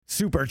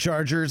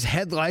superchargers,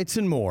 headlights,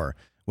 and more.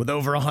 With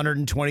over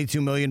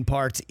 122 million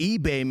parts,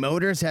 eBay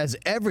Motors has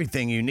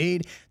everything you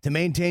need to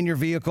maintain your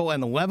vehicle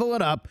and level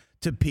it up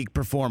to peak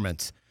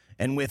performance.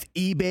 And with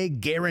eBay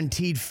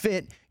Guaranteed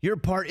Fit, your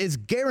part is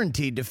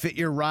guaranteed to fit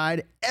your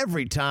ride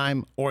every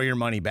time or your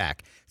money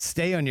back.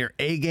 Stay on your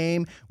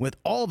A-game with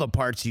all the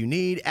parts you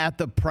need at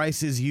the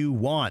prices you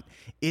want.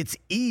 It's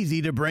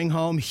easy to bring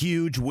home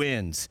huge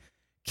wins.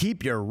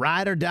 Keep your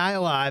ride or die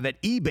alive at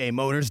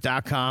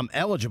ebaymotors.com.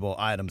 Eligible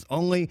items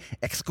only.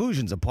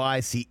 Exclusions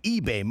apply. See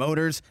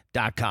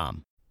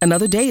ebaymotors.com.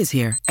 Another day is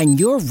here, and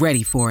you're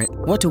ready for it.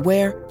 What to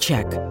wear?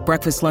 Check.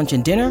 Breakfast, lunch,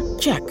 and dinner?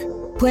 Check.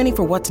 Planning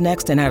for what's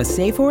next and how to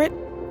save for it?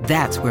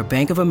 That's where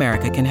Bank of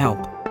America can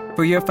help.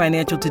 For your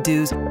financial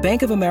to-dos,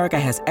 Bank of America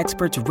has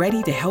experts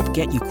ready to help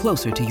get you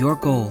closer to your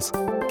goals.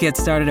 Get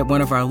started at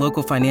one of our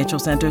local financial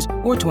centers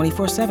or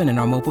 24/7 in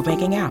our mobile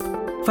banking app.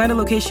 Find a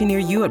location near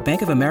you at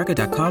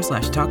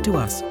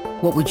bankofamerica.com/talktous.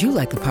 What would you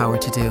like the power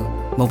to do?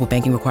 Mobile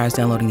banking requires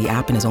downloading the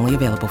app and is only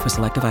available for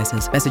select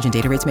devices. Message and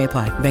data rates may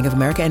apply. Bank of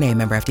America N.A.,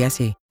 member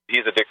FDIC.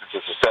 He's addicted to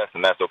success,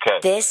 and that's okay.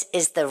 This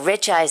is the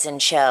Rich Eisen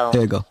Show.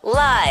 There you go.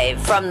 Live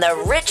from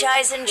the Rich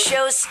Eisen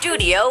Show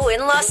studio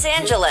in Los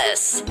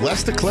Angeles.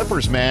 Bless the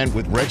Clippers, man,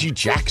 with Reggie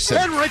Jackson.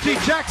 And Reggie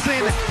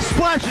Jackson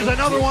splashes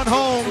another one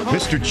home.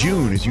 Mr.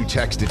 June, as you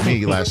texted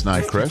me last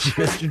night, Chris.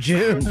 Mr.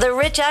 June. The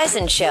Rich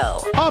Eisen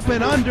Show. Up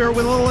and under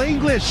with a little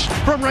English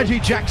from Reggie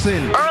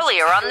Jackson.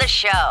 Earlier on the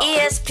show,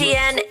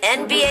 ESPN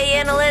NBA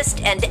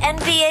analyst and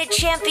NBA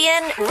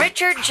champion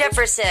Richard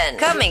Jefferson.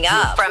 Coming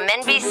up from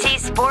NBC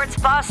Sports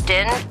Boston,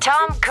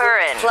 Tom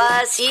Curran.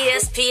 Plus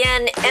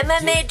ESPN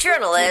MMA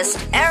journalist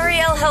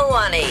Ariel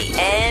Helwani.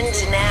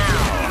 And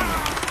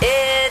now,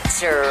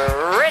 it's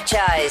Rich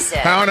Eisen.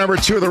 Hour number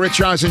 2 of the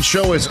Rich Eisen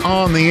Show is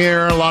on the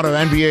air. A lot of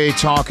NBA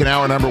talk in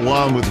hour number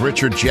 1 with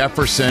Richard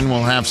Jefferson.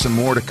 We'll have some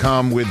more to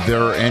come with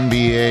their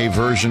NBA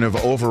version of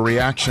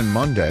Overreaction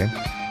Monday,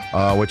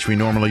 which we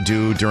normally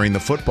do during the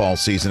football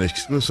season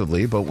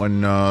exclusively. But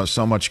when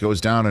so much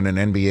goes down in an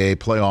NBA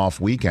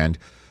playoff weekend,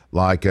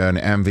 like an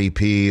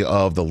MVP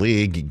of the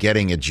league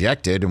getting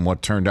ejected in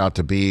what turned out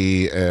to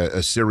be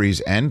a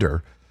series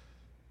ender,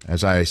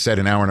 as I said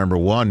in hour number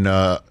 1,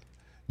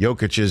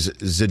 Jokic's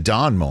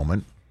Zidane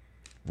moment,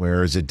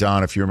 where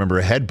Zidane, if you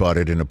remember,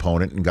 headbutted an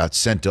opponent and got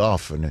sent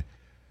off. And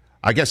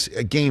I guess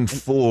game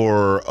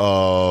 4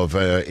 of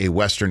a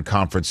Western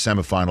Conference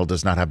semifinal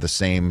does not have the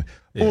same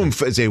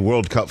oomph as a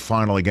World Cup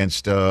final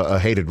against a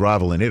hated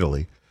rival in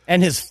Italy.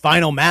 And his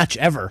final match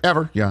ever.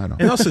 Yeah, I know.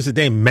 And also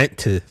Zidane meant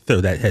to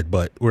throw that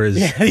headbutt, whereas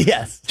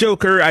Yes.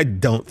 Joker, I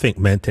don't think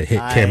meant to hit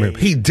Cameron.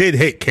 He did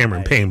hit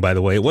Cameron Payne, by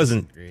the way. It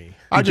wasn't.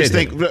 I just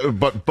think,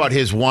 but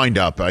his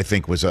wind-up, I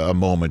think, was a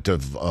moment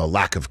of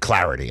lack of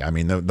clarity. I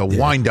mean, the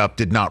wind-up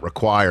did not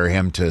require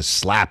him to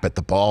slap at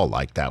the ball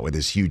like that with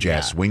his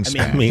huge-ass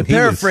wingspan. I mean, to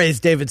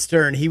paraphrase David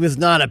Stern, he was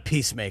not a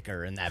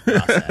peacemaker in that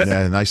process.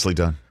 Yeah, nicely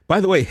done.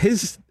 By the way,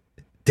 his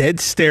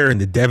dead stare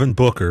into Devin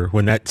Booker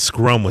when that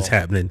scrum was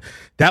happening,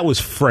 that was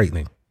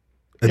frightening.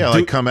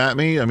 Like come at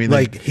me. I mean,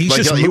 like he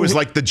was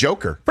like the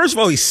Joker. First of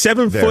all, he's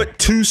 7 foot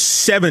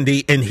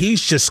 270, and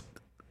he's just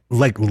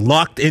like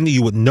locked into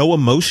you with no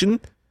emotion.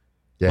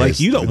 Yeah, like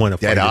you don't want to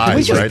fight. eyes, Can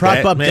we just right?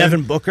 prop up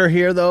Devin Booker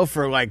here, though,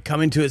 for like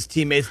coming to his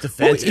teammates'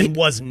 defense Well, and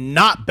was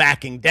not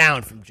backing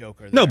down from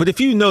Joker there. No, but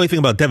if you know anything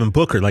about Devin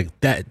Booker, like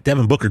that,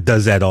 Devin Booker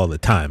does that all the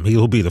time.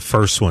 He'll be the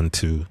first one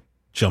to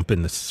jump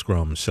in the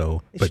scrum.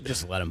 So, They should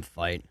just let him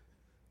fight.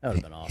 That would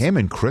have been awesome. Him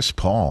and Chris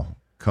Paul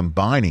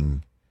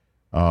combining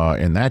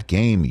in that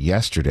game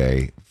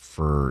yesterday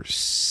for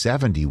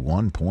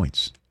 71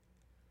 points.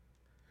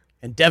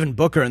 And Devin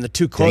Booker in the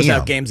 2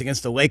 closeout games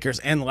against the Lakers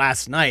and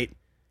last night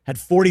had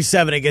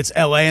 47 against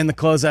L.A. in the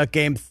closeout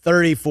game,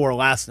 34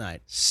 last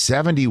night.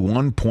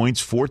 71 points,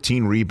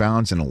 14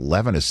 rebounds, and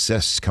 11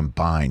 assists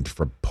combined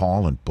for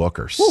Paul and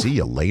Booker. Whew. See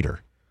you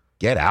later.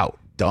 Get out.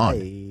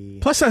 Done.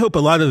 Plus, I hope a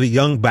lot of the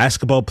young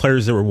basketball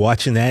players that were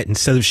watching that,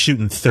 instead of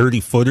shooting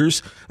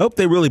 30-footers, I hope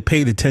they really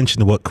paid attention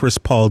to what Chris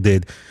Paul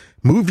did.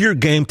 Move your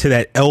game to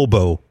that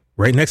elbow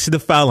right next to the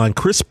foul line.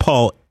 Chris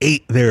Paul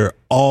ate there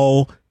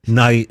all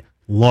night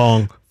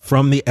long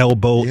from the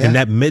elbow, and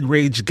that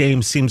mid-range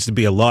game seems to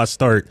be a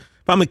lost art.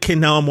 If I'm a kid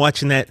now, I'm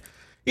watching that.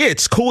 Yeah,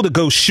 it's cool to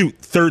go shoot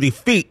 30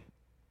 feet.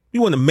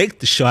 You want to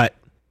make the shot,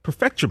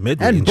 perfect your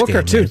mid-range And Booker,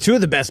 game, too. man. 2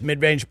 of the best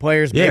mid-range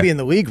players maybe in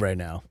the league right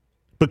now.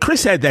 But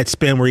Chris had that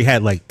span where he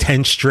had like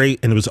 10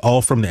 straight, and it was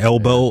all from the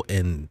elbow,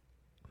 and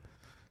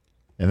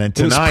then tonight,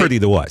 it was pretty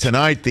to watch.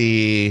 Tonight,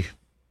 the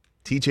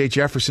T.J.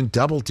 Jefferson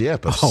double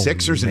dip of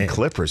Sixers and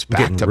Clippers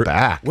back to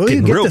back. Will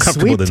you get the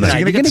sweep tonight?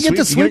 You're going to get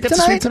the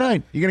sweep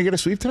tonight? You're going to get a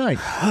sweep tonight?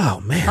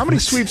 Oh, man. How many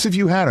sweeps have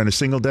you had on a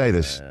single day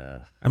this?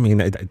 I mean,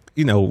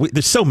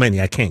 there's so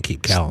many I can't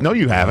keep count. No,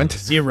 you haven't.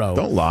 0.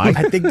 Don't lie.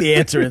 I think the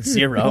answer is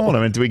 0. Hold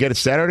on, do we get it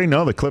Saturday?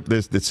 No,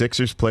 the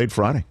Sixers played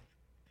Friday.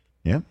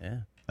 Yeah.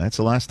 That's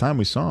the last time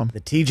we saw him.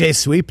 The TJ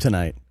sweep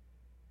tonight.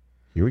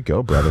 Here we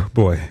go, brother.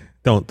 Boy,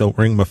 Don't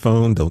ring my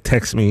phone. Don't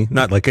text me.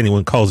 Not like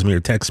anyone calls me or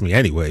texts me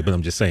anyway, but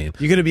I'm just saying.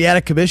 You're going to be out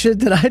of commission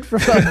tonight for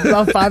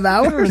about 5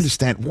 hours? I don't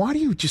understand. Why do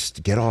you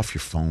just get off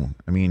your phone?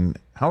 I mean,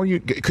 how are you?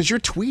 Because you're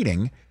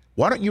tweeting.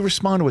 Why don't you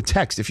respond to a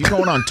text? If you're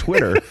going on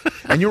Twitter,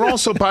 and you're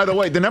also, by the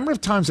way, the number of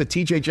times that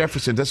TJ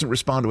Jefferson doesn't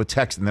respond to a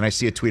text, and then I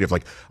see a tweet of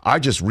like, I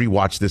just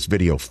rewatched this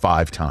video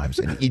 5 times,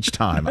 and each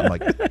time I'm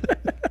like,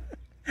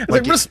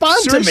 respond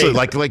seriously, to me.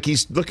 Like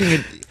he's looking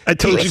at. I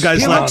told you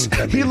guys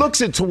he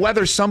looks at to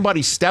whether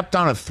somebody stepped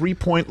on a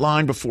 3-point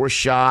line before a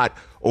shot,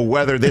 or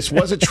whether this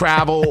was a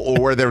travel, or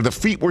whether the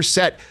feet were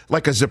set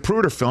like a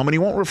Zapruder film, and he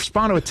won't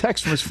respond to a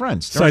text from his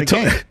friends. So I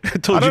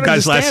told you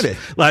guys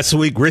last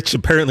week, Rich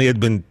apparently had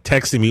been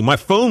texting me. My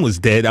phone was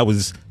dead. I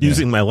was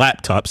using my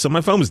laptop, so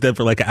my phone was dead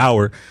for like an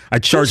hour. I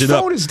charged it up.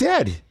 Your phone is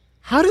dead.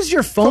 How does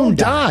your phone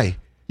die?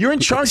 You're in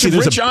charge of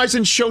Rich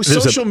Eisen show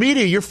social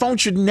media. Your phone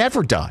should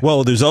never die.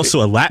 Well, there's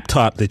also a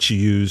laptop that you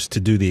use to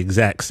do the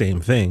exact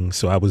same thing,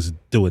 so I was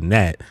doing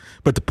that.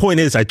 But the point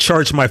is, I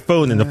charged my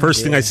phone, and the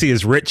first thing I see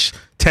is Rich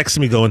texting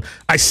me going,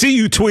 I see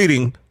you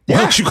tweeting. Why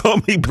don't you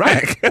call me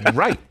back?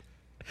 Right.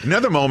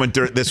 Another moment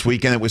this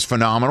weekend that was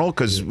phenomenal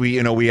because we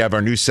have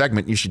our new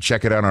segment. You should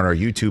check it out on our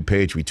YouTube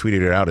page. We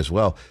tweeted it out as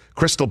well.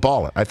 Crystal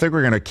Ball it. I think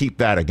we're going to keep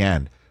that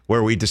again,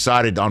 where we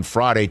decided on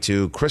Friday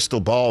to crystal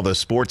ball the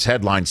sports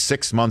headline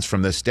 6 months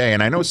from this day.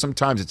 And I know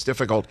sometimes it's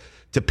difficult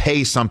to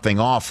pay something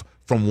off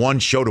from one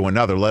show to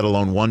another, let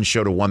alone one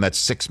show to one that's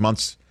 6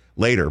 months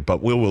later.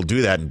 But we will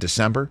do that in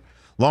December.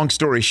 Long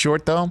story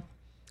short, though,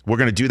 we're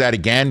going to do that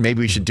again. Maybe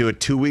we should do it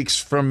 2 weeks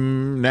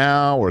from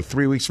now or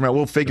 3 weeks from now.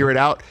 We'll figure it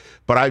out.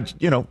 But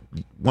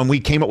when we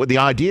came up with the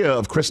idea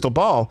of crystal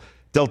ball,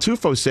 Del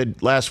Tufo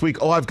said last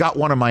week, I've got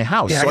one in my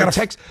house. Yeah,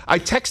 so I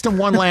text him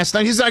one last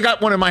night. He said, I got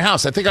one in my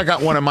house. I think I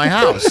got one in my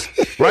house.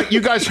 Right? You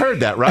guys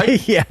heard that,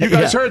 right? Yeah. You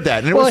guys heard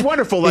that. And it was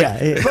wonderful. But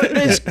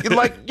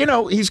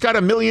it's he's got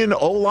a million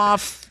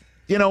Olaf,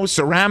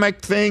 ceramic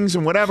things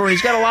and whatever. And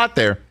he's got a lot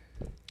there.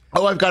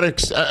 I've got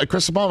a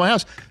crystal ball in my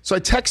house. So I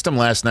text him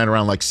last night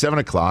around like 7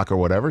 o'clock or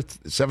whatever,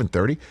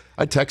 7:30.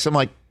 I text him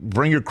like,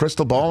 bring your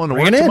crystal ball into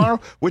work tomorrow,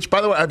 which,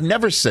 by the way, I've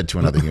never said to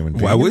another human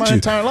being in my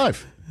entire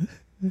life.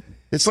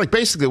 It's like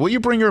basically, will you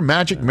bring your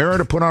magic mirror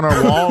to put on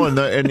our wall in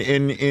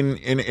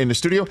the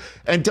studio?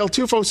 And Del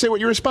Tufo, say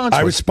what your response was.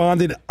 I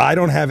responded, I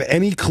don't have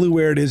any clue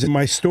where it is in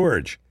my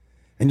storage.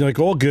 And you're like,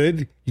 all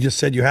good. You just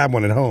said you have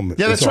one at home.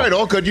 Yeah, that's right.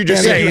 All good. You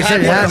just said you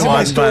had one. It's in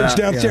my storage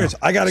downstairs.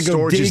 I got to go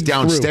storage dig is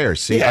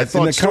downstairs. through. See, I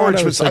thought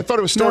storage was. I thought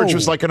it was storage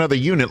was like another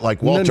unit,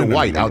 like Walter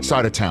White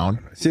outside of town.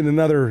 It's in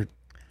another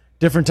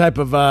different type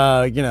of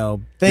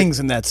things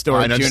in that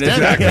storage unit.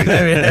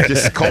 Exactly.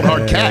 Just cold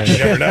hard cash. You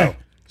never know.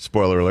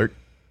 Spoiler alert.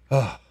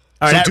 All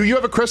so right, do you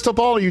have a crystal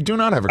ball, or you do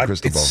not have a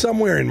crystal ball? It's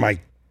somewhere in my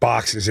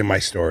boxes in my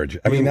storage.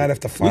 I mean, I'd have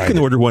to find You can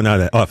order one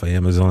off of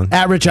Amazon.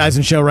 At Rich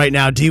Eisen Show right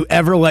now, do you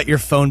ever let your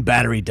phone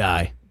battery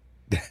die?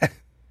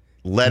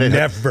 Let it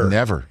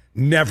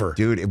never,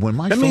 dude. When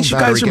my that phone means you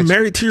battery guys are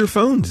married to your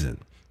phones. Then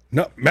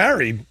no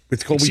married.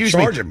 It's called we Excuse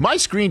charge me. them. My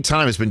screen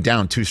time has been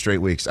down 2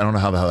 straight weeks. I don't know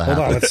how the hell that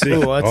happened. Hold on, let's see. Ooh,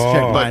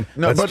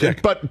 let's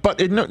check mine.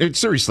 But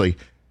seriously,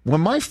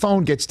 when my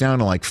phone gets down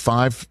to like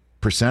 5%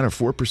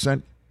 or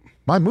 4%,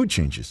 my mood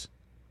changes.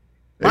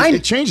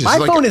 It changes. My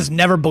phone is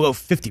never below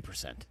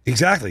 50%.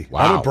 Exactly. Wow.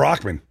 I'm a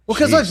Brockman. Well,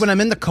 because like when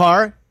I'm in the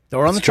car,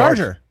 throw it on the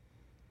charger.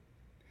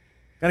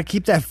 Got to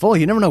keep that full.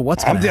 You never know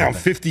what's going to happen. I'm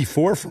down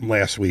 54 from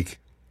last week.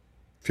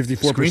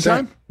 54%. Screen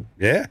time?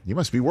 Yeah. You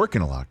must be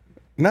working a lot.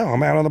 No,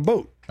 I'm out on the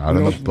boat. Out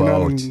on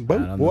the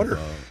boat. Water.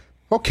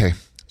 Okay.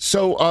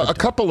 So a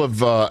couple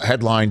of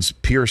headlines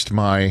pierced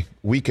my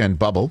weekend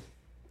bubble.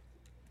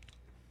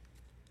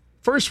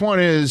 First one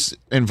is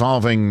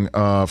involving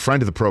a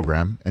friend of the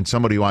program and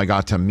somebody who I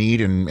got to meet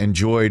and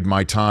enjoyed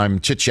my time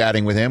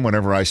chit-chatting with him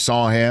whenever I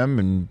saw him.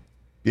 And,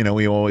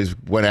 we always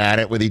went at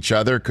it with each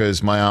other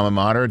because my alma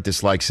mater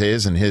dislikes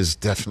his and his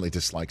definitely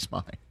dislikes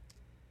mine.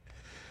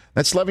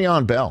 That's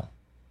Le'Veon Bell.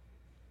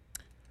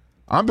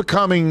 I'm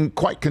becoming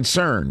quite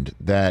concerned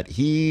that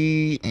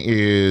he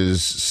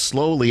is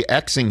slowly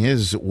Xing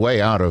his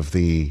way out of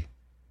the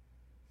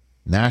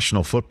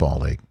National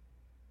Football League.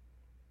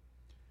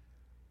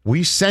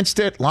 We sensed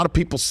it. A lot of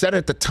people said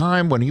at the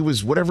time when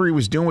whatever he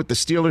was doing with the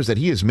Steelers, that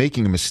he is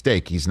making a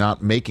mistake. He's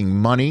not making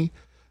money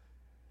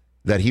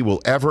that he will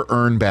ever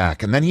earn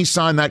back. And then he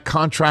signed that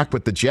contract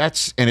with the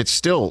Jets, and it's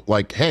still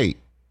like, hey,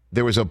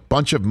 there was a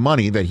bunch of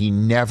money that he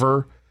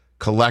never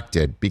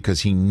collected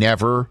because he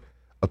never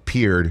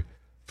appeared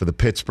for the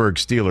Pittsburgh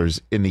Steelers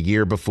in the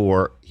year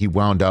before he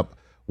wound up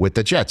with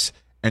the Jets.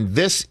 And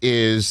this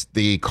is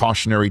the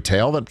cautionary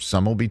tale that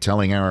some will be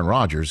telling Aaron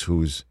Rodgers,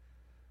 whose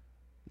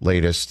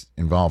latest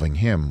involving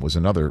him was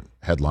another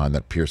headline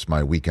that pierced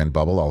my weekend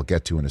bubble I'll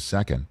get to in a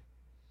second.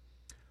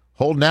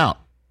 Holding out.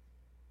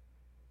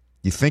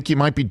 You think you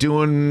might be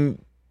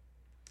doing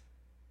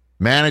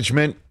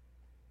management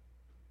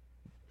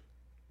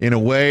in a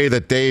way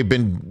that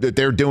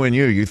they're doing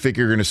you. You think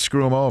you're going to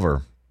screw them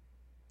over.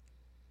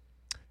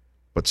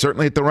 But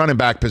certainly at the running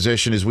back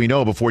position, as we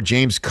know, before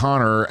James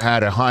Conner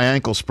had a high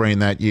ankle sprain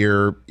that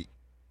year,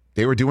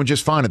 they were doing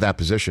just fine at that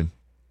position.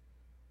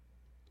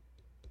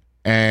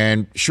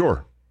 And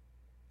sure,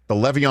 the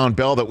Le'Veon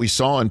Bell that we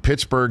saw in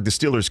Pittsburgh, the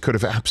Steelers could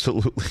have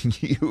absolutely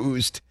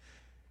used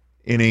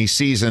in a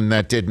season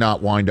that did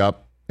not wind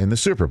up in the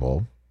Super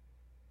Bowl.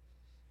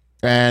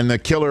 And the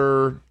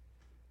killer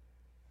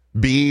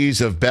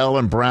bees of Bell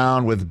and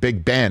Brown with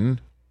Big Ben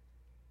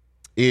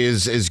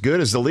is as good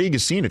as the league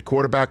has seen at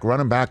quarterback,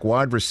 running back,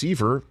 wide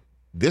receiver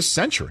this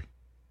century.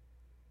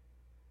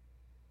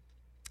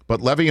 But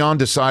Le'Veon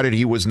decided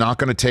he was not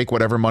going to take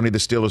whatever money the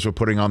Steelers were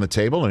putting on the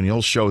table, and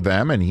he'll show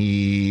them, and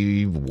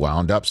he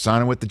wound up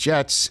signing with the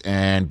Jets.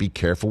 And be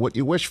careful what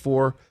you wish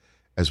for.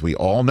 As we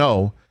all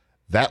know,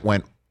 that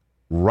went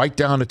right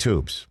down the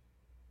tubes.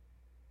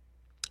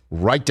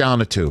 Right down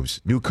the tubes.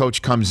 New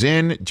coach comes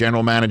in,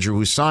 general manager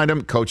who signed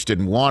him, coach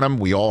didn't want him.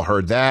 We all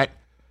heard that.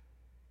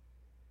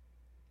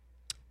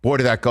 Boy,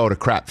 did that go to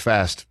crap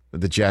fast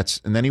with the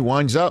Jets. And then he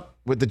winds up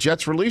with the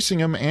Jets releasing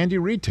him. Andy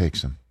Reid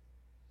takes him.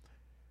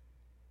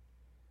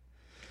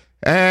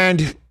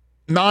 And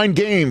 9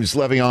 games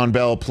Le'Veon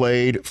Bell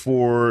played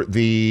for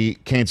the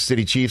Kansas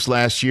City Chiefs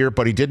last year,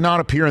 but he did not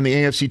appear in the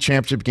AFC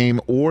Championship game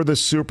or the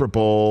Super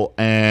Bowl.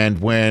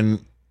 And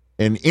when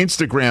an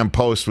Instagram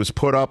post was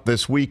put up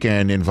this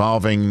weekend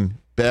involving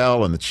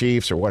Bell and the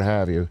Chiefs or what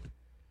have you,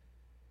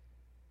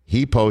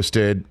 he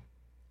posted,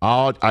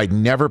 I'd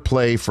never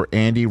play for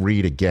Andy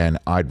Reid again.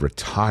 I'd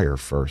retire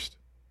first.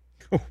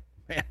 Oh,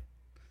 man.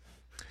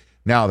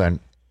 Now then,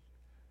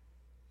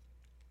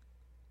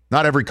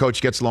 not every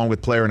coach gets along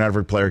with player, and not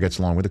every player gets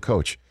along with a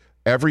coach.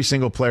 Every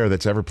single player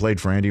that's ever played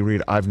for Andy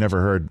Reid, I've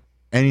never heard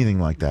anything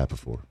like that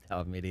before.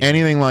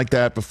 Anything like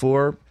that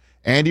before.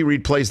 Andy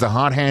Reid plays the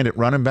hot hand at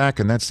running back,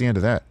 and that's the end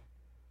of that.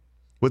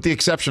 With the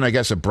exception, I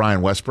guess, of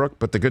Brian Westbrook.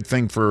 But the good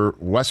thing for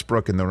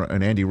Westbrook and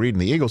Andy Reid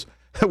and the Eagles,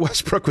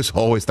 Westbrook was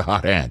always the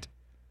hot hand.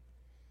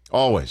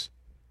 Always.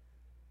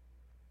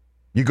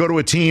 You go to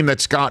a team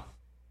that's got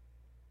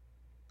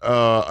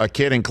a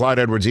kid in Clyde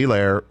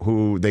Edwards-Helaire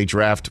who they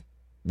draft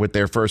with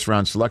their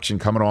first-round selection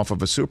coming off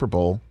of a Super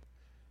Bowl.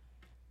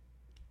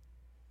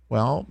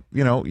 Well,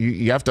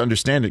 you have to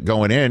understand it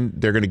going in.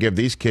 They're going to give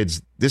this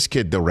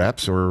kid the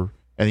reps, and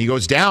he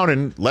goes down,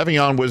 and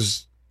Le'Veon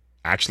was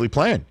actually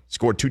playing.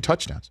 Scored 2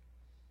 touchdowns.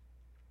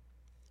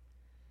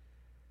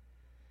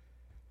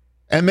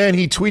 And then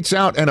he tweets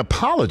out an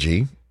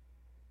apology,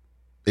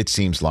 it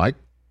seems like.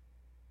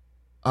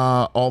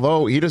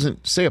 Although he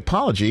doesn't say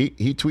apology,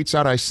 he tweets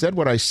out, I said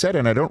what I said,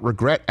 and I don't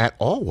regret at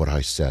all what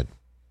I said.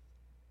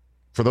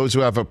 For those who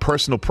have a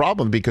personal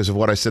problem because of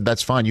what I said,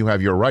 that's fine. You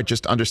have your right.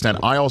 Just understand,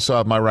 I also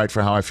have my right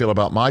for how I feel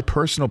about my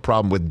personal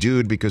problem with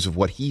dude because of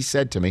what he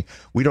said to me.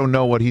 We don't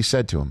know what he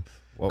said to him.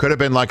 Whoa. Could have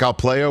been like, I'll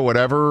play or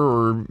whatever,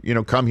 or,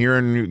 come here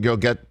and you'll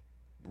get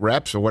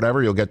reps or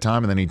whatever. You'll get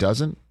time, and then he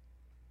doesn't.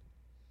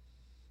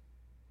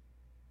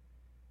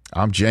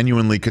 I'm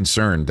genuinely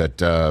concerned that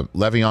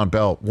Le'Veon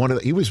Bell,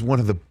 he was one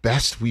of the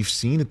best we've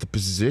seen at the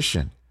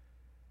position.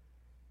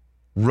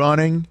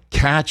 Running,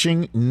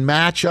 catching,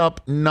 matchup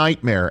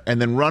nightmare, and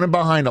then running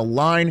behind a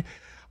line.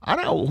 I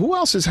don't know, who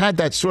else has had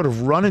that sort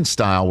of running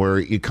style where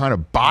you kind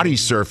of body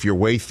surf your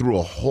way through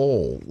a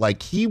hole?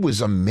 Like, he was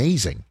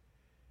amazing.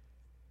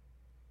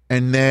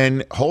 And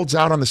then holds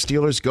out on the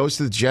Steelers, goes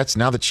to the Jets,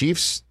 now the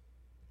Chiefs,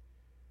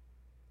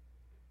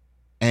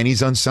 and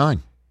he's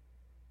unsigned.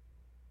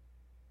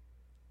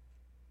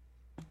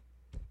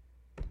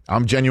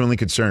 I'm genuinely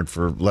concerned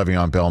for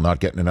Le'Veon Bell not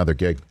getting another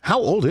gig. How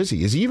old is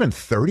he? Is he even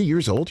 30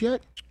 years old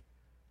yet?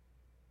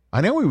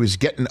 I know he was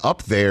getting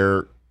up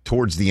there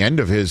towards the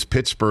end of his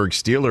Pittsburgh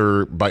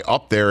Steeler by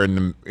up there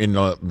in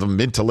the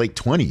mid to late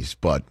 20s,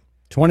 but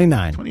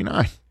 29.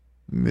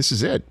 This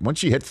is it.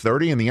 Once you hit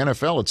 30 in the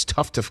NFL, it's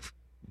tough to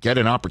get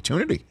an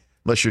opportunity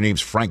unless your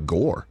name's Frank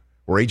Gore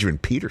or Adrian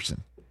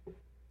Peterson.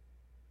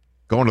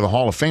 Going to the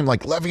Hall of Fame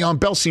like Le'Veon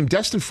Bell seemed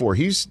destined for.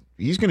 He's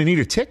going to need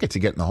a ticket to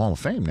get in the Hall of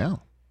Fame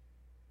now.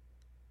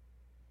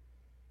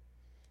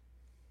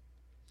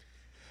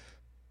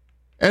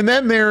 And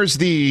then there's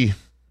the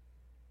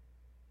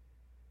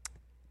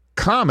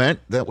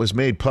comment that was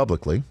made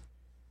publicly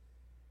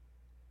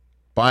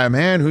by a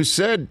man who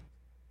said,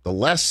 the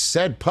less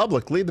said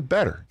publicly, the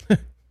better.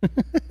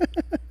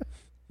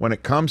 When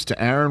it comes to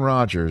Aaron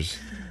Rodgers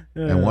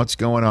and what's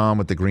going on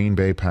with the Green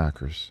Bay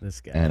Packers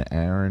and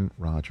Aaron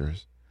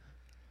Rodgers.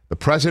 The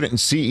president and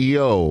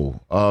CEO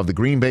of the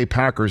Green Bay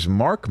Packers,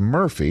 Mark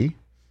Murphy,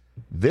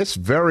 this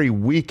very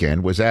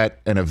weekend was at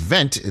an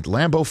event at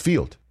Lambeau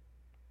Field.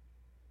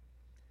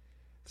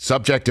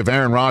 Subject of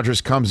Aaron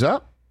Rodgers comes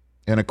up,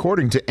 and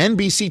according to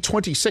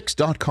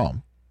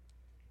NBC26.com,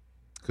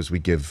 because we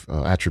give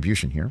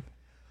attribution here,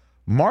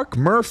 Mark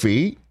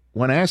Murphy,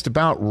 when asked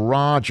about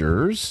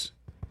Rodgers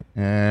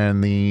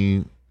and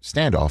the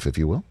standoff, if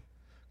you will,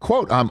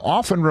 quote, I'm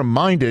often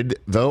reminded,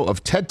 though,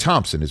 of Ted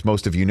Thompson, as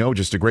most of you know,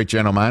 just a great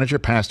general manager,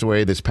 passed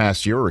away this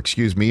past year, or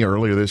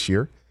earlier this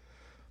year.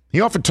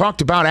 He often talked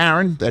about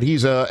Aaron, that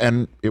he's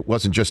and it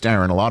wasn't just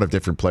Aaron, a lot of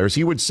different players.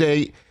 He would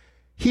say,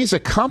 he's a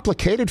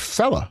complicated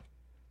fella,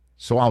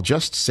 so I'll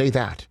just say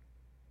that.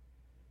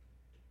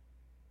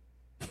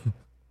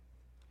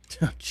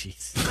 Oh,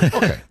 jeez.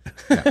 Okay.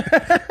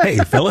 Yeah. Hey,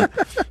 fella.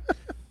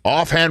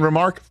 Offhand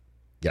remark?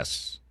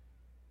 Yes.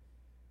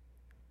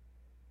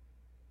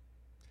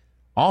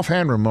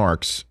 Offhand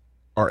remarks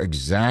are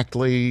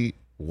exactly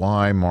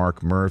why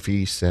Mark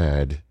Murphy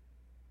said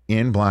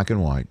in black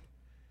and white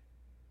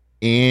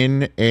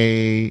in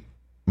a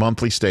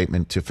monthly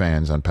statement to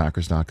fans on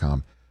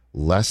Packers.com,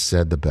 less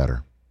said the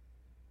better.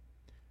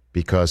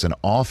 Because an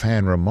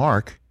offhand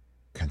remark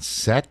can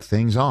set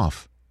things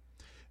off.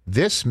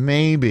 This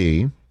may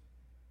be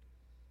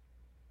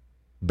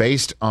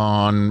based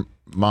on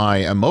my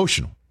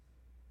emotional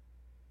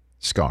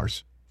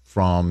scars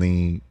from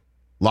the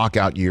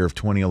lockout year of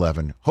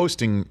 2011,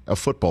 hosting a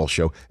football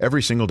show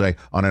every single day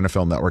on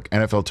NFL Network,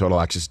 NFL Total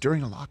Access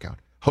during a lockout.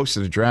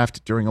 Hosted a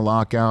draft during a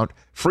lockout,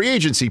 free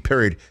agency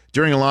period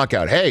during a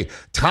lockout. Hey,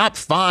 top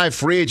 5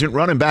 free agent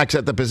running backs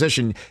at the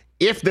position.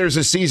 If there's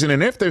a season,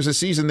 and if there's a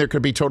season, there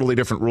could be totally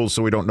different rules,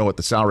 so we don't know what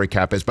the salary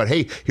cap is. But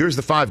hey, here's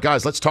the 5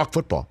 guys. Let's talk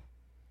football.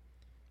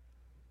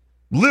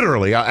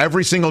 Literally,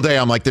 every single day,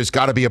 I'm like, there's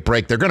got to be a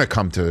break. They're going to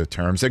come to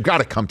terms. They've got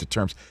to come to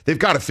terms. They've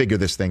got to figure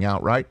this thing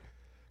out, right?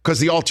 Because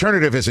the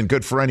alternative isn't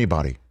good for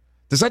anybody.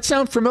 Does that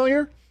sound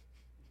familiar?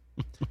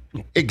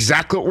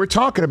 Exactly what we're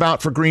talking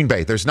about for Green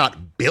Bay. There's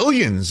not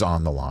billions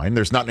on the line.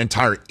 There's not an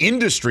entire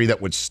industry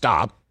that would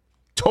stop.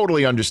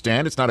 Totally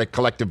understand. It's not a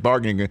collective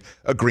bargaining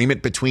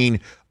agreement between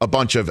a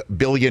bunch of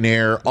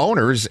billionaire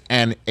owners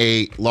and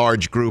a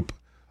large group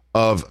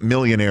of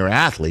millionaire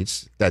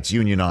athletes that's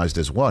unionized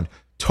as one.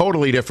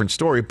 Totally different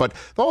story. But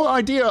the whole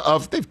idea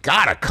of they've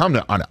got to come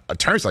to on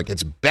terms like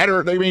it's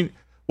better. I mean,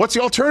 what's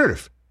the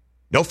alternative?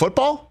 No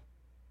football?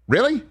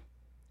 Really?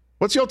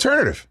 What's the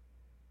alternative?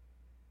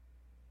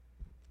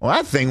 Well,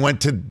 that thing it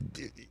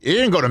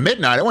didn't go to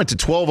midnight. It went to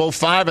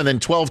 12:05 and then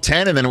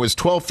 12:10 and then it was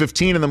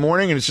 12:15 in the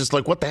morning. And it's just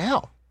like, what the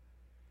hell?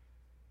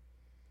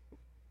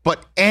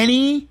 But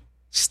any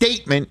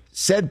statement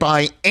said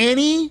by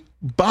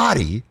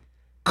anybody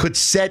could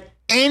set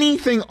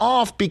anything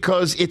off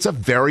because it's a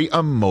very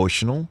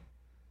emotional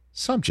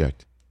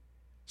subject.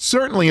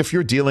 Certainly if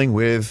you're dealing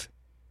with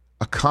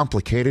a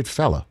complicated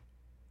fella.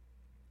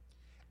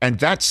 And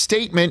that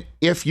statement,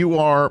 if you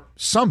are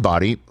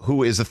somebody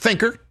who is a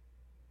thinker,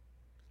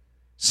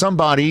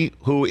 somebody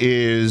who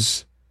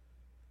is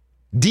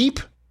deep,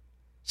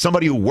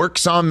 somebody who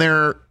works on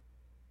their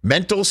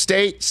mental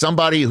state,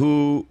 somebody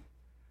who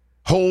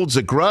holds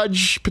a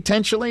grudge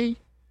potentially.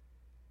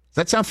 Does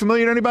that sound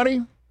familiar to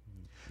anybody?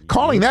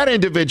 Calling that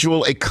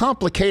individual a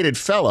complicated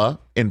fella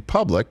in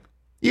public,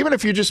 even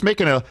if you're just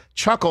making a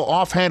chuckle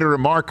offhanded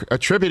remark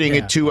attributing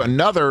it to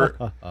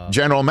another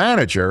general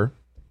manager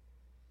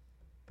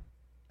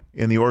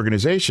in the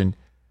organization,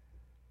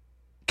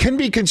 can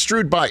be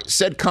construed by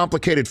said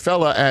complicated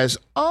fella as,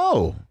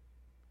 oh,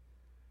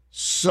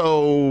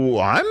 so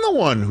I'm the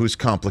one who's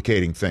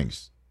complicating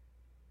things.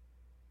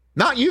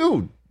 Not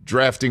you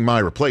drafting my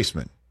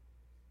replacement.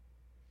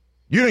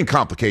 You didn't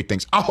complicate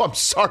things. Oh, I'm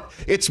sorry.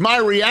 It's my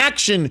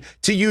reaction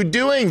to you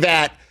doing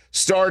that,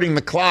 starting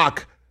the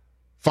clock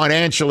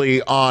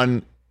financially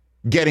on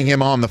getting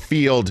him on the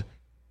field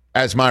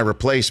as my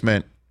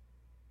replacement.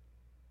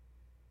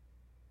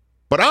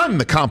 But I'm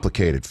the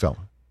complicated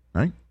fella,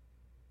 right?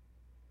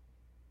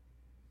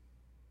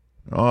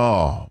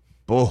 Oh,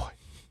 boy.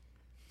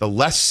 The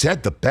less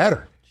said, the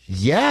better.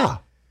 Yeah.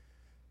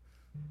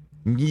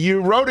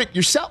 You wrote it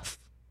yourself.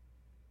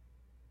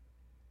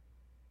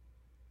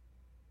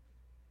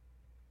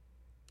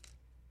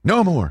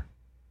 No more.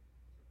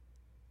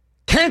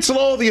 Cancel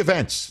all the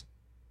events.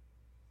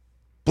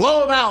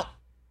 Blow them out.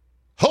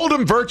 Hold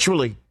them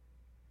virtually.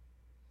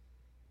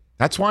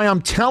 That's why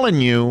I'm telling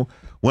you,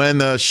 when's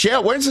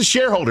the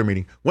shareholder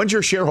meeting? When's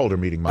your shareholder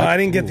meeting, Mike? I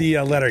didn't get the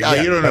letter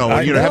yet. You don't know.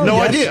 You have no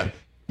idea.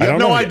 You have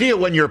no idea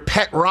when your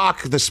pet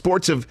rock,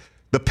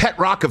 the pet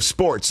rock of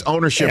sports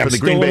ownership of the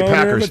Green Bay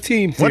Packers. Of a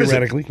team,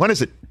 theoretically. When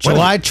is it?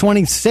 July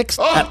 26th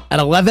at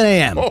 11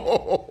 a.m.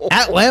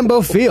 at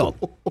Lambeau Field.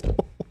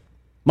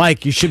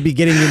 Mike, you should be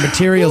getting your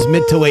materials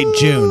mid to late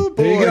June.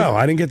 There you go.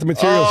 I didn't get the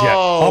materials yet.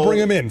 I'll bring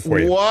them in for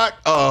you. What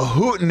a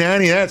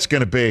hootenanny that's going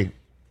to be.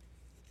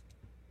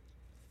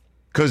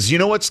 Because you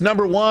know what's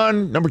number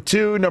 1, number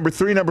 2, number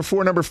 3, number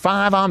 4, number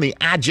 5 on the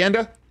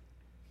agenda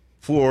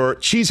for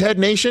Cheesehead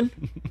Nation?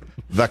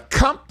 The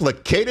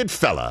complicated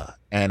fella.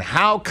 And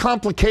how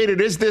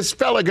complicated is this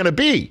fella going to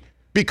be?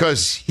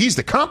 Because he's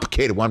the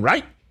complicated one,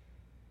 right?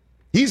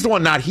 He's the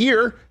one not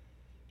here.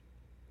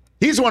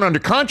 He's the one under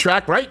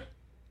contract, right?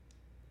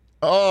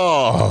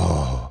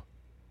 Oh.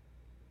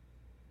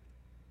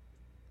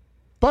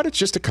 But it's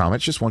just a comment.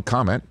 It's just one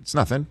comment. It's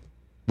nothing.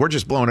 We're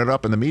just blowing it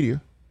up in the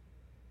media.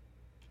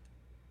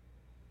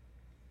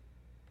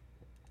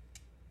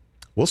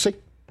 We'll see.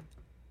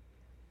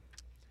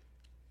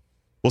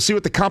 We'll see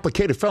what the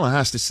complicated fella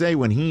has to say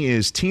when he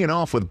is teeing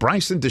off with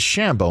Bryson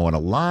DeChambeau on a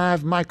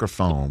live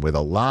microphone with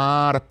a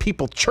lot of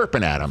people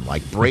chirping at him,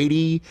 like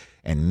Brady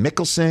and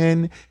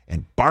Mickelson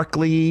and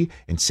Barkley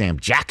and Sam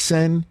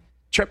Jackson.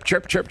 Chirp,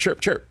 chirp, chirp,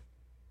 chirp, chirp.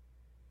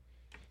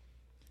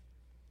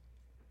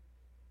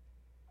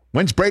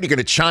 When's Brady going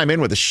to chime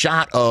in with a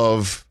shot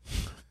of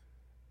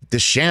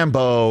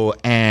DeChambeau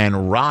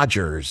and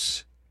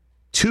Rodgers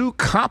two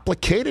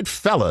complicated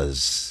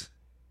fellas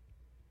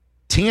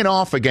teeing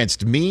off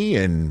against me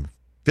and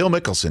Phil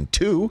Mickelson,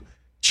 two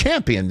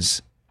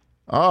champions.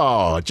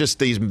 Oh, just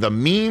the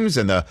memes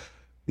and the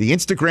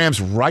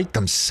Instagrams write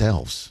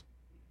themselves.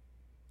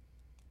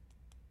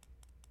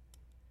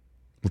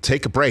 We'll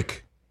take a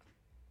break.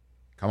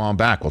 Come on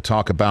back. We'll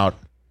talk about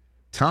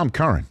Tom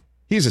Curran.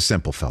 He's a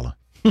simple fella.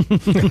 And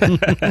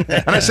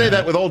I say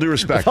that with all due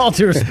respect. With all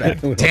due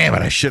respect. Damn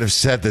it, I should have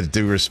said the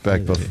due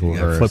respect before.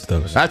 Yeah, flip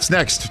those. That's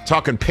next.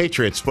 Talking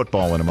Patriots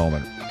football in a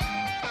moment.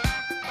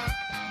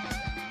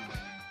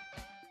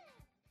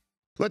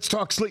 Let's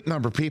talk Sleep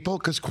Number, people,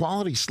 because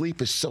quality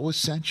sleep is so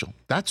essential.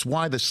 That's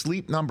why the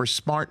Sleep Number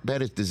smart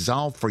bed is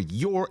designed for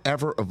your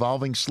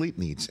ever-evolving sleep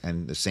needs,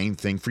 and the same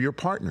thing for your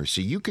partner, so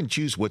you can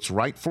choose what's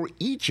right for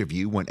each of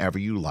you whenever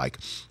you like.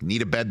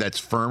 Need a bed that's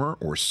firmer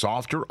or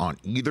softer on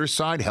either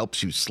side,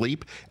 helps you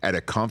sleep at a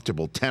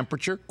comfortable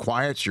temperature,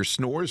 quiets your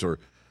snores or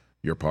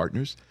your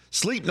partner's?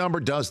 Sleep Number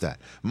does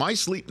that. My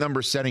Sleep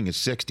Number setting is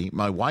 60.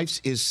 My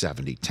wife's is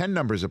 70. 10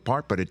 numbers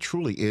apart, but it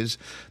truly is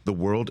the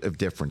world of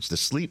difference. The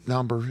Sleep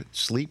Number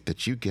sleep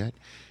that you get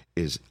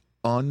is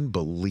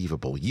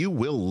unbelievable. You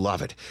will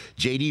love it.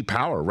 J.D.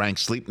 Power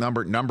ranks Sleep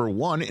Number number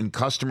 1 in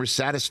customer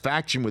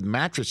satisfaction with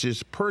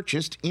mattresses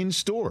purchased in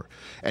store.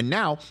 And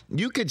now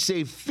you could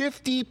save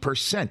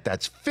 50%.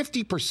 That's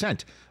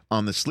 50%.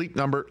 On the Sleep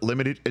Number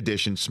limited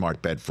edition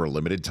smart bed for a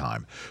limited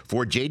time.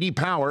 For J.D.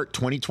 Power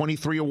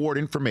 2023 award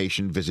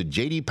information, visit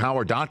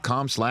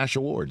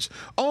jdpower.com/awards.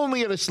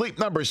 Only at a Sleep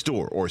Number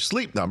store or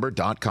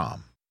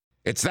sleepnumber.com.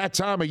 It's that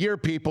time of year,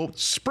 people.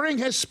 Spring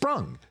has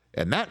sprung,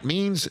 and that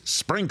means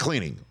spring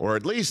cleaning, or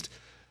at least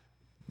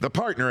the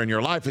partner in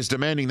your life is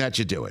demanding that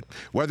you do it.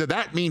 Whether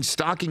that means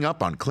stocking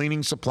up on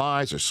cleaning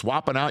supplies or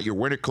swapping out your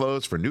winter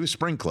clothes for new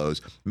spring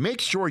clothes, make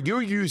sure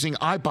you're using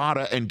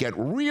Ibotta and get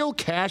real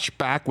cash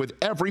back with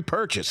every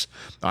purchase.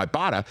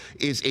 Ibotta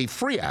is a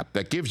free app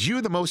that gives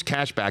you the most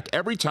cash back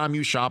every time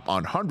you shop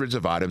on hundreds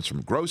of items,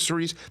 from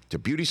groceries to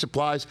beauty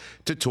supplies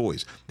to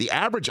toys. The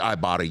average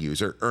Ibotta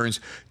user earns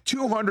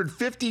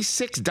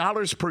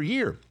 $256 per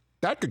year.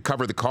 That could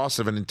cover the cost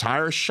of an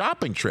entire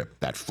shopping trip,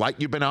 that flight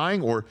you've been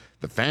eyeing, or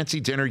the fancy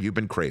dinner you've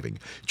been craving.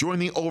 Join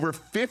the over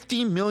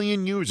 50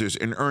 million users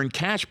and earn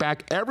cash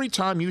back every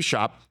time you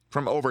shop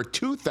from over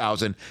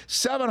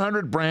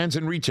 2,700 brands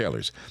and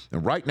retailers.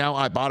 And right now,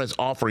 Ibotta is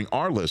offering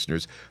our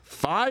listeners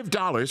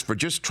 $5 for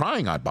just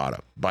trying Ibotta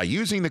by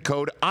using the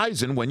code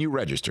Eisen when you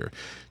register.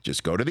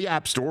 Just go to the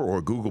App Store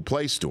or Google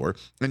Play Store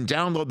and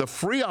download the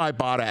free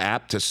Ibotta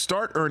app to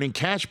start earning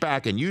cash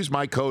back and use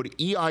my code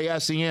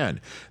EISEN.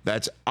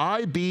 That's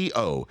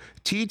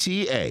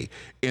IBOTTA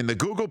in the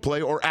Google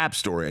Play or App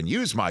Store, and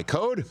use my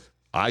code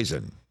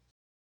Eisen.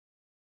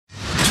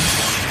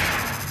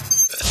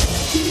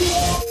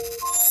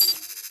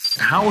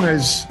 How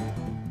has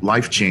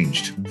life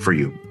changed for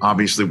you?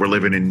 Obviously, we're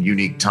living in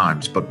unique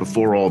times, but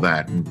before all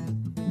that,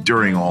 and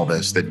during all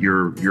this, that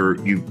you've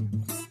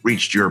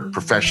reached your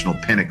professional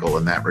pinnacle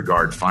in that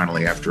regard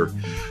finally after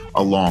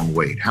a long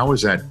wait. How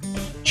has that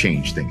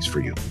changed things for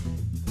you?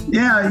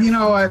 Yeah,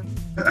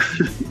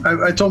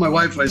 I told my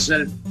wife, I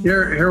said,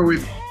 here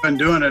we've been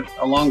doing it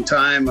a long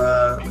time,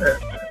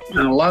 and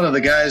a lot of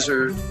the guys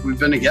we've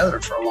been together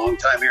for a long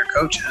time here,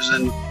 coaches,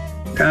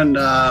 and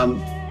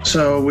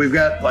so we've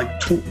got like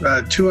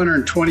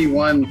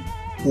 221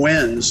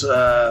 wins,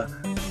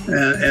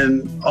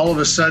 and all of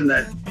a sudden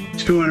that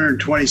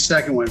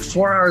 222nd win,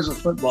 4 hours of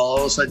football, all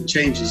of a sudden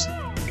changes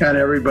kind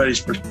of everybody's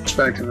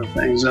perspective of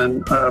things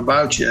and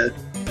about you,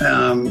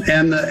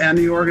 and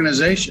the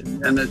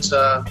organization. And it's,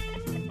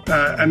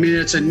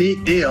 it's a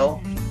neat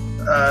deal.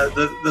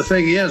 The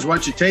thing is,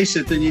 once you taste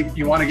it, then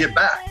you want to get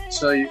back.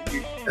 So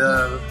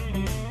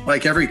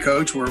like every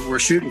coach, we're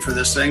shooting for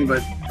this thing,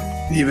 but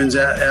even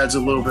adds a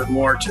little bit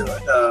more to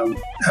it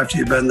after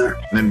you've been there.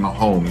 And then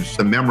Mahomes,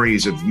 the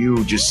memories of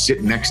you just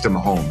sitting next to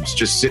Mahomes,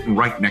 just sitting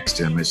right next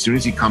to him as soon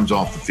as he comes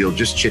off the field,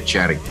 just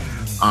chit-chatting.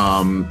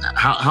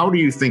 How do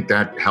you think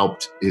that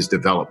helped his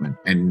development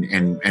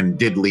and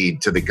did lead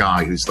to the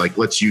guy who's like,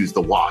 let's use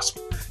the wasp,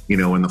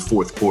 in the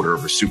fourth quarter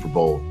of a Super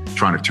Bowl,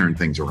 trying to turn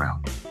things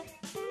around?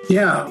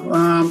 Yeah,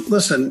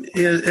 listen,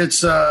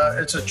 it's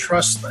a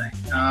trust thing.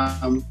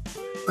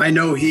 I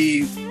know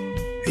he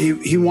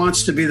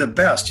wants to be the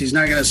best. He's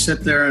not going to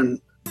sit there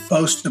and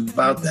boast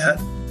about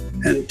that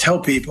and tell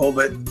people,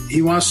 but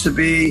he wants to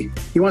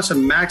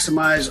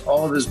maximize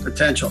all of his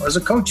potential. As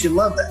a coach, you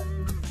love that.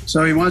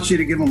 So he wants you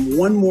to give him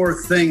one more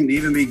thing to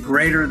even be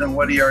greater than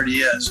what he already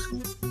is.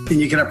 And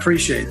you can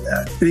appreciate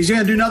that. And he's going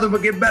to do nothing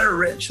but get better,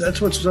 Rich.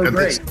 That's what's so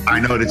great. I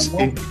know it's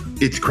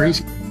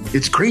crazy.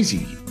 It's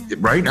crazy,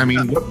 right? I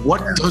mean,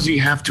 what does he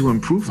have to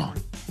improve on,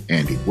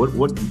 Andy?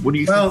 What do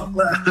you think? Well,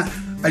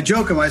 I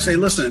joke him. I say,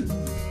 listen,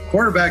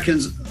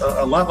 quarterbacking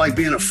a lot like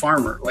being a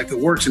farmer. Like the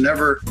work's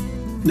never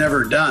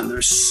done.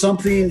 There's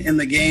something in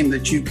the game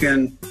that you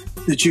can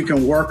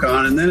work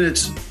on, and then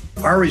it's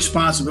our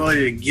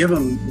responsibility to give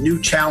them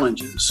new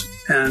challenges.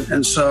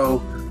 And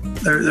so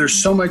there's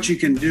so much you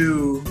can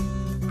do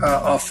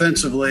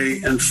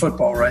offensively in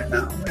football right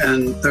now,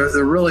 and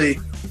they're really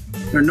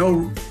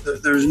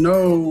there's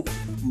no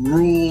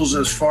rules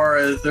as far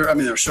as there. I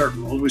mean, there are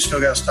certain rules. We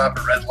still got to stop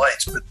at red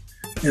lights, but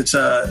it's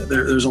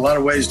there's a lot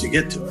of ways to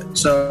get to it.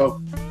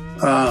 So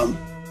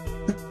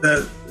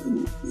the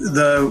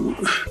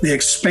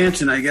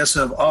expansion, I guess,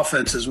 of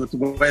offenses with the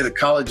way the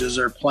colleges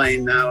are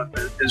playing now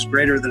is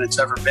greater than it's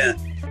ever been,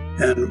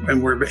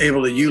 and we're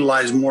able to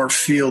utilize more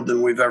field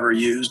than we've ever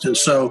used. And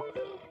so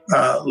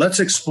let's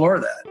explore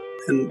that,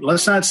 and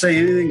let's not say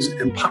anything's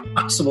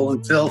impossible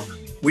until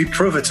we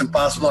prove it's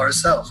impossible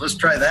ourselves. Let's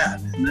try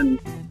that, and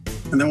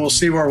then we'll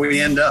see where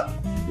we end up.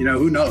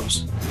 Who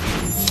knows?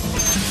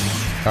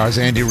 How's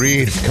Andy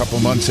Reid a couple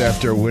months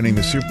after winning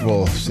the Super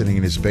Bowl, sitting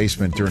in his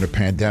basement during a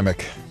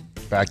pandemic?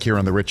 Back here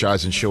on the Rich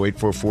Eisen Show,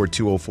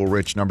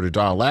 844-204-RICH, number to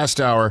dial.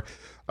 Last hour,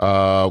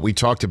 we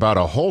talked about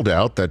a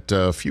holdout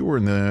that fewer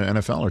in the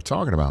NFL are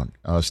talking about.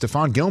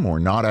 Stephon Gilmore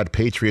not at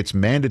Patriots'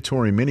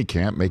 mandatory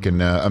minicamp,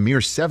 making a mere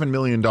 $7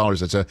 million.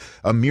 That's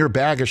a mere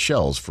bag of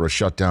shells for a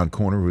shutdown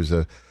corner who's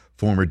a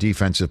former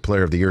Defensive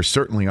Player of the Year,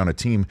 certainly on a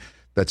team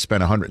that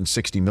spent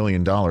 $160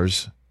 million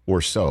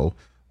or so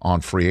on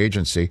free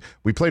agency.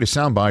 We played a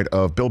soundbite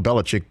of Bill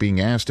Belichick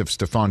being asked if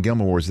Stephon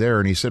Gilmore was there,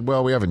 and he said,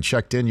 well, we haven't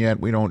checked in yet.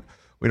 We don't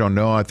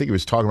know. I think he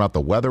was talking about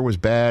the weather was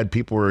bad.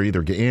 People were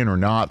either in or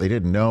not. They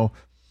didn't know.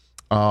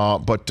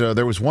 But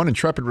there was one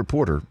intrepid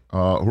reporter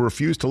who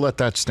refused to let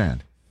that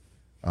stand.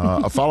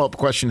 A follow-up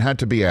question had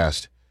to be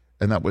asked,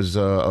 and that was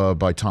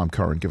by Tom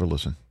Curran. Give a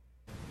listen.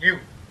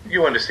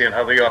 You understand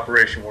how the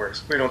operation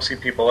works. We don't see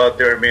people out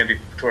there at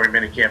mandatory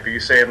minicamp. Are you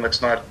saying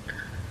let's not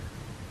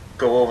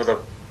go over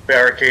the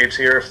barricades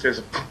here if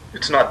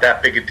it's not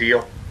that big a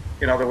deal,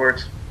 in other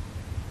words?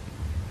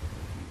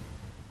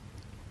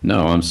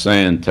 No, I'm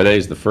saying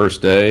today's the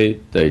first day.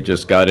 They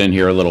just got in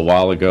here a little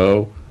while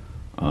ago.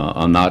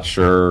 I'm not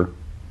sure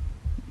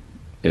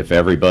if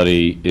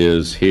everybody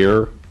is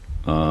here.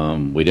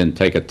 We didn't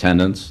take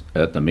attendance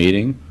at the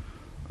meeting,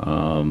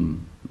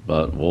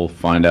 but we'll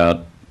find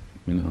out,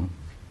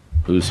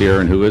 who's here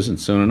and who isn't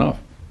soon enough.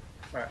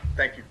 All right,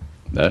 thank you.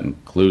 That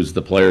includes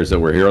the players that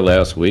were here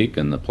last week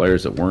and the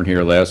players that weren't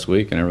here last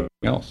week and everything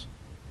else.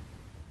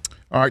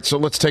 All right, so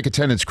let's take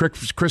attendance.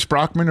 Chris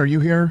Brockman, are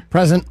you here?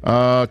 Present.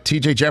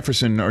 T.J.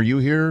 Jefferson, are you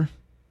here?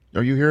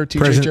 Are you here,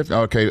 T.J. Present. Jefferson?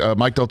 Okay,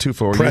 Mike Del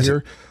Tufo, are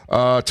Present. you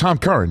here? Tom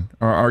Curran,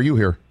 are you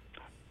here?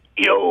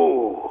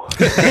 Yo.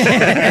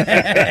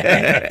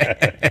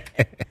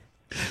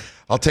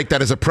 I'll take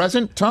that as a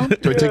present, Tom.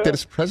 Do I take that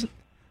as a present?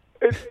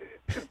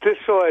 This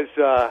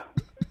was,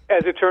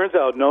 as it turns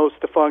out, no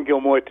Stephon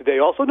Gilmore today.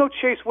 Also no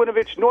Chase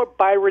Winovich nor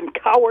Byron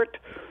Cowart.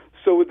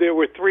 So there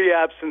were three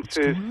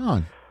absences. What's going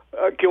on?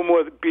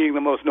 Gilmore being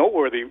the most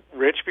noteworthy,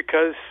 Rich,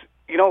 because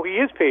he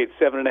is paid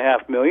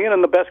 $7.5 million,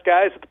 and the best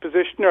guys at the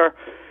position are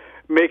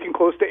making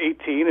close to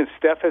 18. And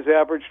Steph has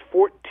averaged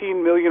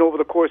 $14 million over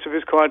the course of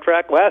his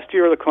contract. Last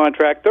year of the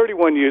contract,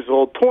 31 years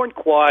old, torn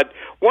quad,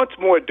 wants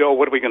more dough.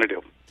 What are we going to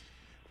do?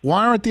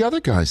 Why aren't the other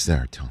guys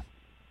there, Tom?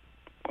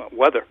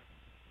 Weather.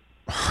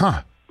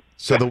 Huh.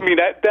 So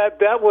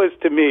that was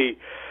to me,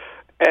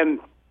 and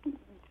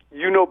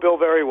you know Bill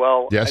very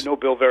well. Yes. I know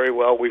Bill very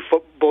well. We've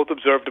both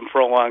observed him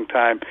for a long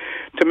time.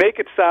 To make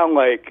it sound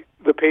like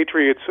the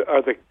Patriots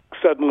are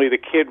suddenly the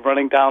kid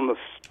running down the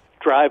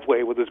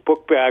driveway with his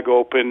book bag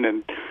open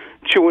and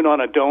chewing on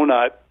a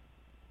donut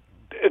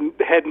and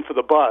heading for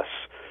the bus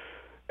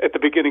at the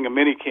beginning of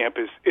minicamp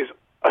is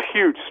a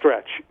huge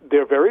stretch.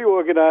 They're very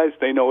organized.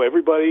 They know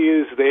everybody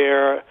is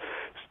there.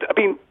 I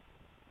mean,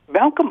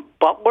 Malcolm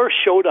Butler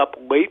showed up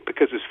late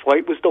because his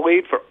flight was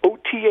delayed for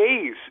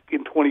OTAs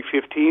in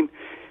 2015,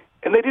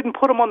 and they didn't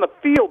put him on the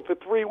field for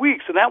 3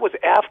 weeks, and that was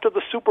after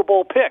the Super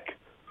Bowl pick.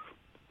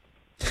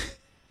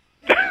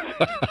 Come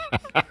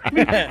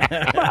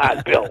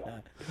on, Bill.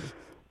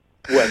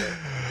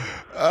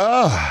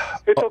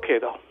 It's okay,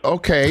 though.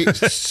 Okay,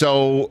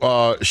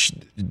 so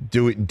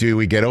do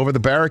we get over the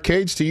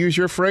barricades, to use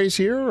your phrase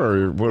here,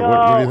 or what do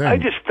you think? I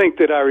just think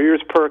that our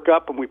ears perk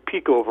up and we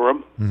peek over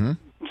them,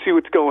 see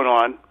what's going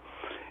on.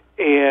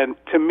 And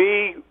to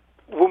me,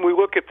 when we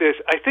look at this,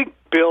 I think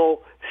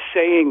Bill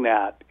saying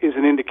that is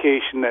an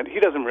indication that he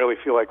doesn't really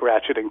feel like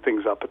ratcheting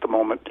things up at the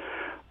moment.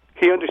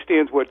 He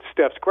understands what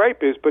Steph's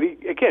gripe is, but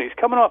he's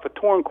coming off a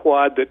torn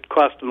quad that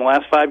cost him the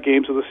last 5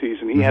 games of the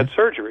season. He had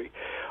surgery.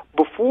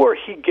 Before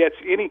he gets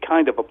any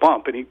kind of a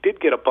bump, and he did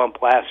get a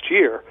bump last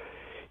year,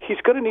 he's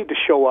going to need to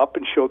show up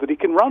and show that he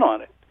can run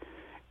on it.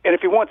 And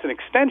if he wants an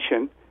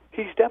extension,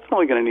 he's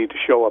definitely going to need to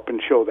show up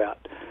and show that.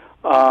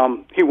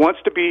 He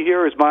wants to be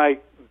here, is my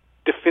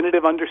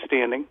definitive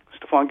understanding.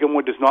 Stephon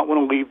Gilmore does not want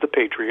to leave the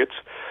Patriots.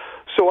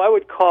 So I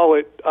would call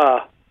it,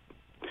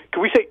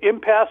 can we say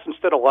impasse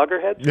instead of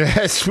loggerheads?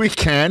 Yes, we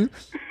can.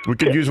 We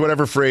could use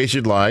whatever phrase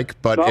you'd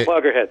like. But not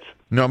loggerheads.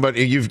 No, but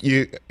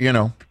you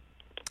know,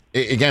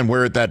 again,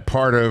 we're at that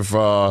part of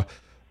the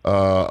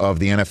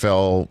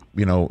NFL,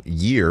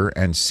 year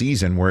and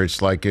season where it's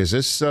like, is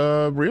this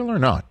real or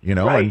not?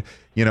 Right.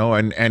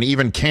 And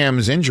even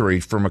Cam's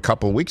injury from a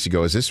couple of weeks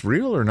ago, is this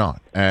real or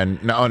not?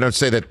 And no, I don't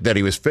say that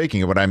he was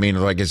faking it, but I mean,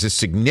 like, is this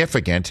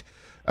significant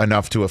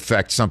enough to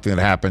affect something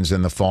that happens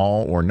in the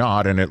fall or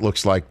not, and it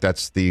looks like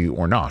that's the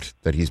or not,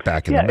 that he's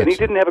back in the mix. And he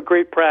didn't have a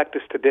great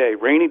practice today.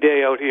 Rainy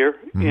day out here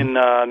in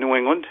New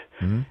England,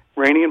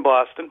 rainy in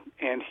Boston,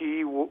 and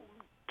he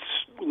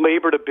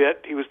labored a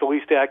bit. He was the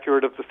least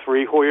accurate of the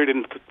three. Hoyer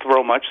didn't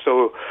throw much,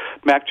 so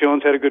Mac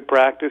Jones had a good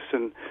practice,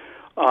 and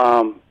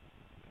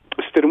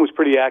Stidham was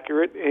pretty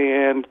accurate,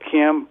 and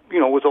Cam,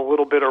 was a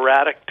little bit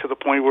erratic to the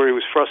point where he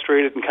was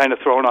frustrated and kind of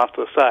thrown off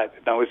to the side.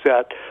 Now, is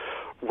that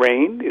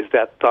rain? Is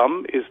that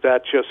thumb? Is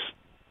that just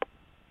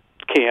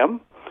Cam?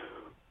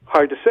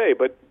 Hard to say,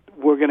 but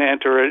we're going to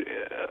enter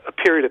a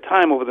period of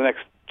time over the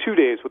next 2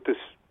 days with this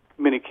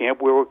mini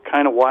camp where we're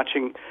kind of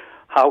watching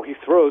how he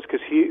throws,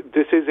 because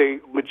this is a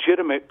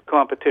legitimate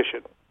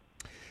competition.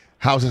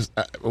 How does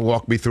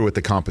walk me through what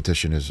the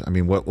competition is? I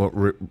mean,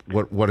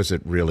 what does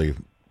it really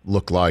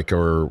look like?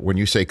 Or when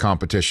you say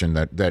competition,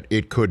 that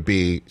it could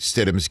be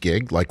Stidham's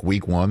gig, like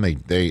week one,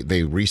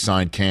 they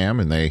re-signed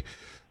Cam and they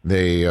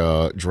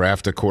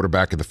draft a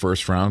quarterback in the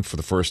first round for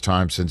the first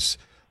time since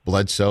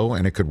Bledsoe,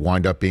 and it could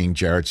wind up being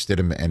Jarrett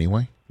Stidham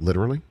anyway.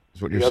 Literally,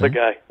 is what you're saying? The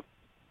other guy,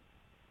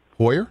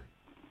 Hoyer?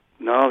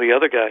 No, the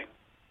other guy.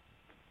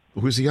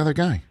 Who's the other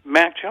guy?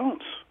 Mac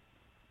Jones.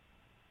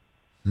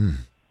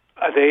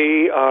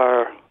 They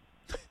are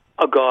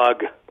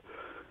agog.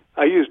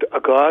 I used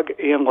agog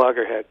and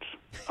loggerheads.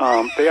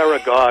 They are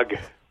agog.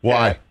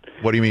 Why?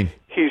 What do you mean?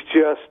 He's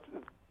just,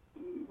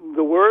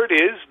 the word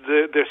is,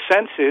 the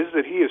sense is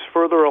that he is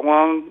further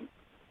along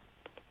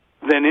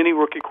than any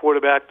rookie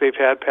quarterback they've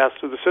had pass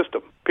through the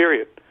system,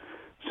 period,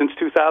 since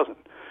 2000.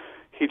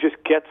 He just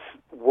gets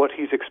what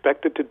he's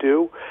expected to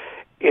do,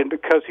 and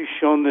because he's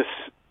shown this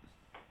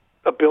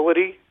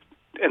ability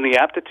and the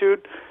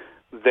aptitude,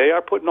 they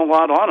are putting a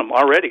lot on him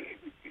already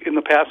in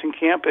the passing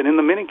camp and in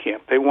the mini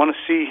camp. They want to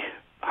see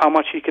how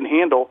much he can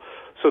handle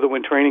so that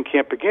when training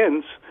camp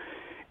begins,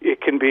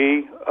 it can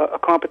be a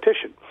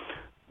competition.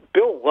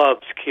 Bill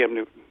loves Cam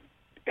Newton,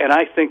 and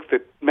I think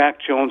that Mac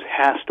Jones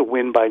has to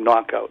win by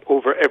knockout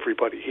over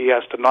everybody. He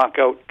has to knock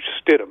out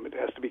Stidham. It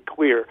has to be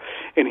clear,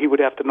 and he would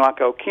have to knock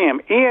out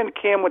Cam, and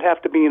Cam would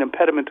have to be an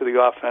impediment to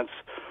the offense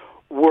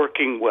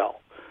working well.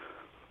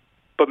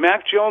 But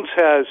Mac Jones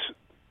has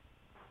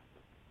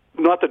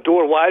not the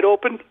door wide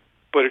open,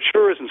 but it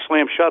sure isn't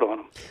slammed shut on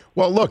him.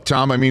 Well, look,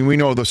 Tom, I mean, we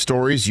know the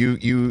stories. You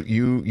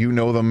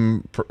know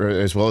them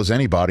as well as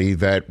anybody,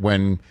 that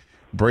when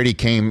Brady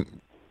came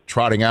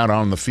trotting out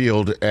on the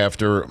field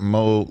after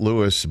Mo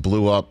Lewis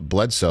blew up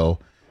Bledsoe,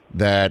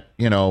 that,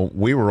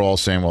 we were all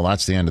saying, well,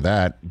 that's the end of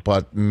that.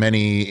 But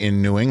many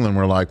in New England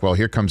were like, well,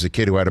 here comes a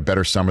kid who had a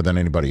better summer than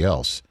anybody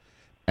else.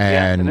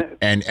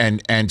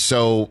 And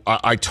so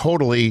I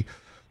totally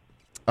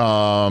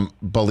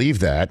believe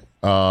that.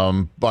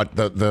 But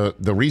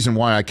the reason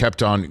why I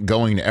kept on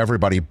going to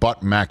everybody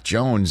but Mac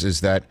Jones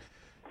is that,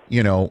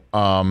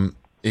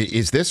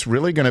 is this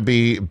really going to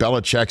be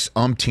Belichick's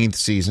umpteenth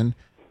season,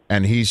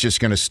 and he's just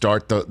going to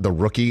start the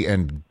rookie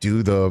and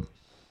do the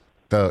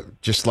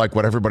just like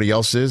what everybody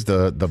else is,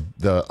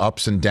 the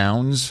ups and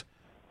downs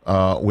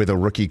with a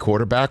rookie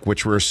quarterback,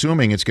 which we're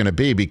assuming it's going to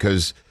be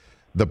because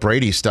the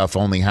Brady stuff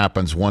only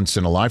happens once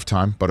in a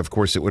lifetime. But of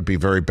course, it would be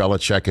very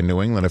Belichick in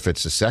New England if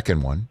it's the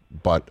second one.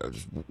 But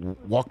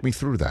walk me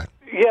through that.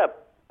 Yeah,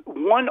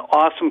 one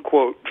awesome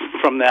quote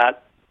from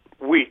that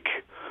week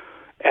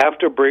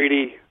after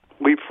Brady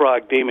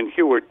leapfrogged Damon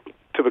Heward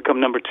to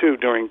become number 2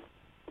 during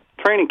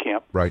training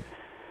camp. Right.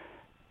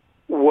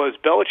 Was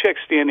Belichick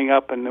standing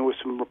up, and there was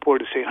some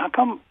reporters saying, how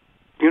come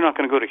you're not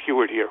going to go to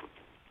Heward here?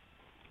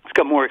 He's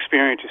got more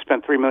experience. You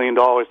spent $3 million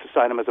to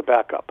sign him as a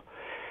backup.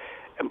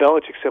 And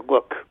Belichick said,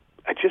 look,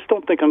 I just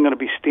don't think I'm going to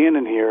be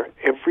standing here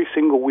every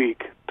single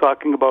week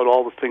talking about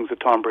all the things that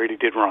Tom Brady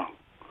did wrong.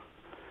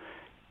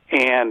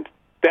 And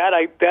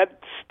that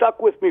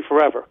stuck with me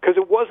forever, because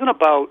it wasn't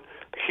about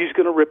he's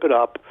going to rip it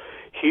up,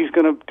 he's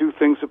going to do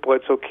things that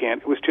Bledsoe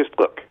can't. It was just,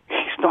 look,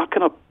 he's not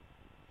going to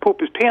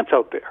poop his pants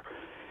out there.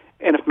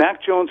 And if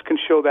Mac Jones can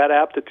show that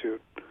aptitude,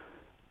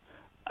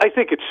 I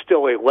think it's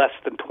still a less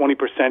than 20%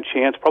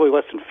 chance, probably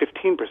less than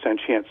 15%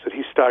 chance that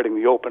he's starting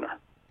the opener.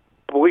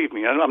 Believe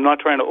me, I'm not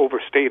trying to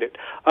overstate it.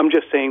 I'm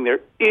just saying there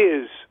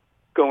is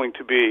going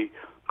to be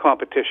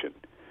competition.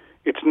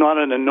 It's not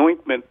an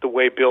anointment the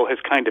way Bill has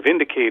kind of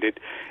indicated.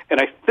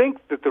 And I think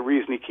that the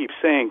reason he keeps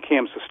saying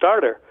Cam's the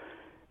starter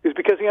is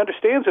because he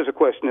understands there's a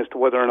question as to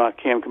whether or not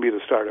Cam can be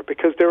the starter,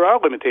 because there are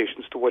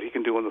limitations to what he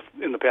can do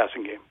in the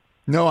passing game.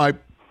 No, I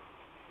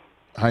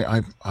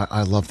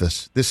love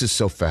this. This is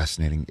so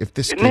fascinating. If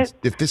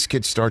this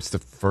kid starts the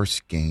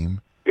first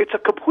game, it's a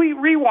complete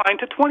rewind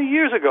to 20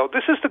 years ago.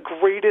 This is the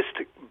greatest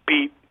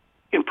beat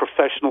in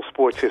professional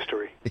sports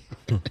history.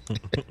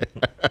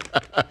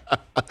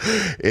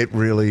 It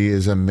really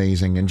is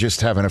amazing. And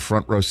just having a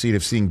front row seat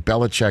of seeing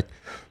Belichick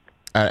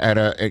at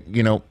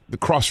the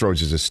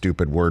crossroads is a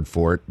stupid word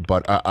for it,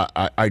 but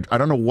I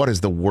don't know what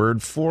is the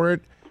word for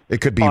it.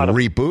 It could be autumn.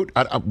 Reboot.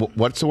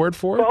 What's the word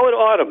for it? Call it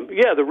autumn.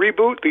 Yeah, the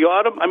reboot, the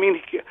autumn. I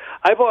mean,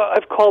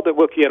 I've called it,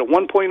 look, he had a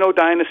 1.0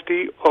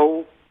 dynasty,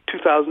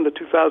 2000 to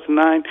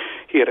 2009.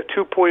 He had a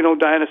 2.0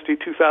 dynasty,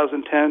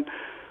 2010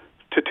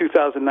 to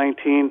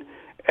 2019.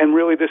 And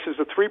really, this is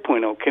a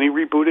 3.0. Can he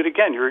reboot it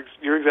again?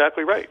 You're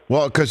exactly right.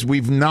 Well, because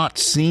we've not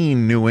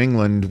seen New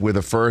England with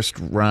a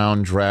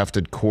first-round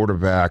drafted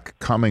quarterback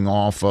coming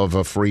off of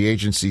a free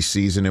agency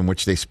season in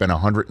which they spent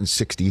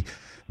 $160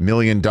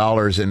 million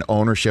in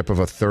ownership of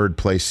a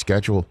third-place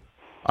schedule.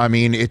 I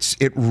mean,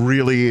 it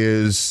really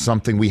is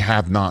something we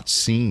have not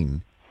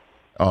seen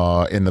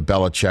in the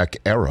Belichick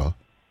era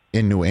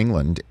in New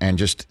England. And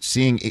just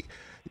seeing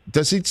 –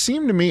 does it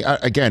seem to me –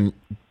 again,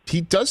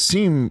 he does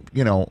seem,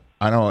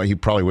 I know he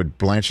probably would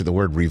blanch at the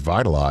word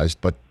revitalized,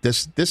 but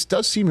this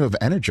does seem to have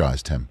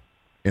energized him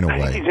in a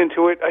way. He's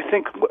into it. I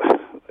think.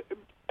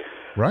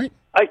 Right?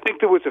 I think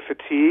there was a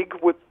fatigue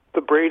with the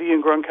Brady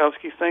and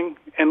Gronkowski thing.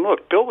 And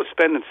look, Bill was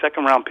spending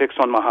second-round picks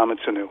on Mohamed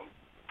Sanu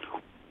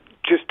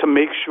just to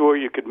make sure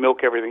you could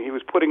milk everything. He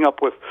was putting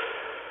up with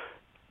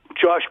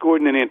Josh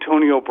Gordon and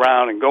Antonio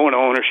Brown and going to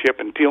ownership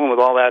and dealing with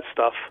all that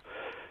stuff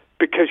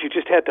because you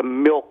just had to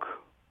milk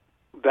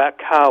that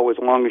cow as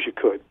long as you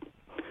could.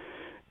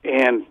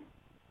 And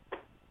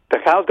the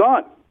cow's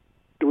gone.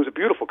 It was a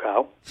beautiful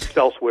cow. It's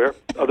elsewhere.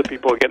 Other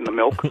people are getting the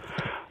milk.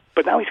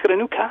 But now he's got a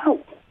new cow.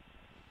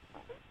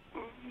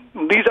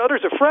 These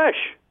udders are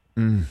fresh.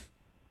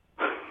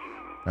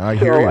 I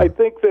hear you. I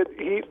think that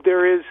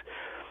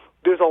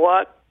there's a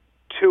lot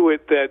to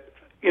it that,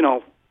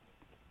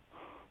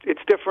 it's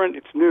different,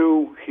 it's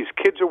new, his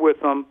kids are with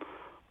him.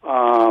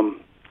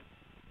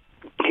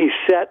 He's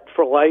set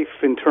for life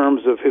in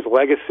terms of his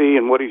legacy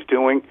and what he's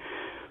doing.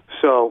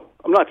 So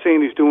I'm not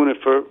saying he's doing it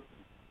for,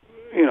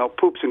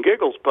 poops and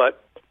giggles,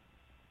 but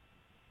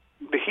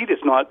the heat is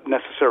not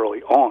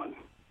necessarily on.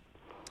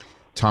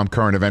 Tom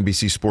Curran of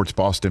NBC Sports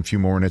Boston. A few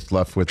more minutes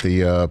left with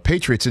the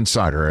Patriots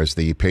Insider as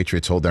the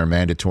Patriots hold their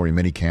mandatory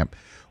minicamp.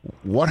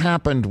 What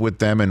happened with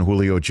them and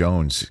Julio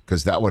Jones?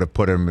 Because that would have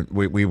put him,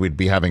 we would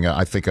be having,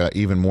 I think, a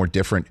even more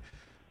different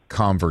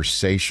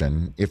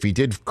conversation. If he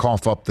did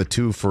cough up the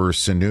two for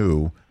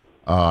Sanu,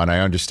 and I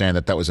understand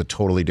that was a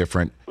totally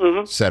different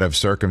set of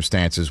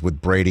circumstances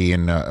with Brady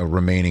in a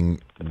remaining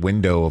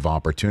window of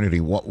opportunity.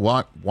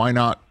 Why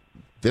not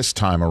this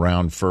time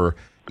around for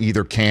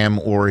either Cam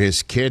or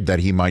his kid that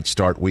he might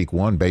start week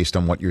one based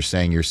on what you're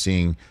saying you're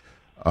seeing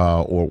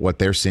or what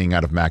they're seeing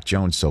out of Mac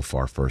Jones so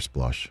far, first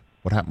blush?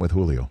 What happened with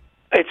Julio?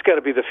 It's got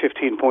to be the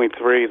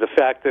 15.3. The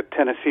fact that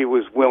Tennessee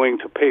was willing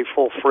to pay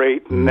full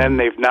freight, and then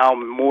they've now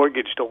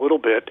mortgaged a little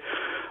bit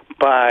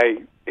by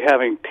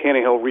having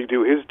Tannehill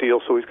redo his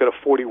deal, so he's got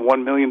a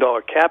 $41 million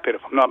cap hit,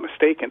 if I'm not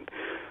mistaken.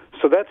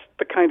 So that's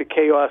the kind of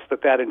chaos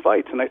that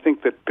invites, and I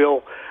think that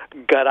Bill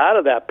got out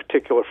of that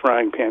particular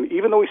frying pan.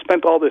 Even though he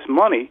spent all this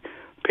money,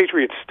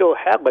 Patriots still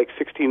had like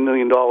 $16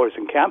 million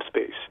in cap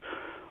space,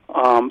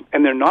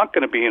 and they're not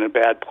going to be in a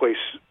bad place,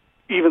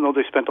 even though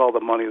they spent all the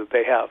money that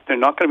they have. They're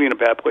not going to be in a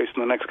bad place in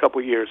the next couple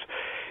of years.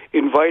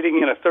 Inviting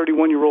in a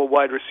 31-year-old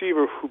wide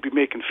receiver who'd be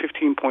making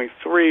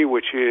 15.3,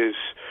 which is,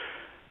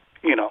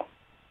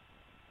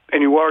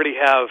 and you already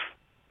have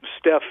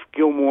Steph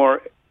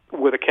Gilmore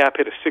with a cap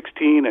hit of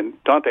 16 and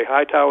Dante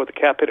Hightower with a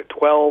cap hit of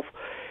 12,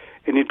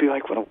 and you'd be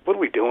like, what are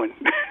we doing?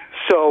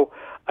 So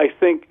I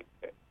think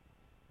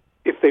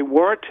if they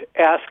weren't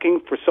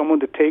asking for someone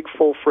to take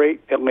full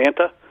freight,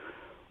 Atlanta,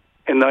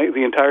 and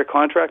the entire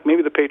contract,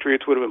 maybe the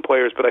Patriots would have been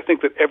players, but I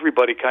think that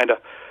everybody kind of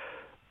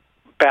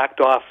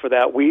backed off for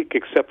that week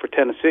except for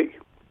Tennessee.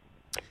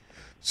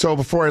 So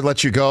before I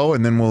let you go,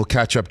 and then we'll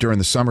catch up during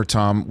the summer,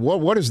 Tom,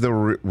 what is the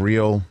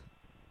real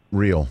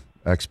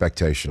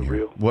expectation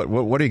here?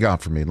 What do you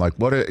got for me? Like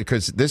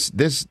because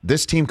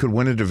this team could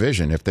win a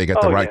division if they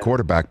get the right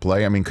quarterback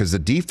play. I mean, because the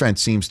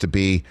defense seems to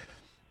be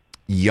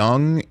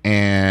young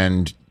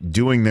and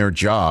doing their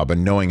job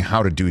and knowing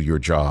how to do your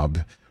job.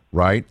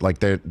 Right,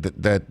 like that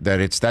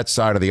it's that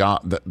side of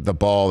the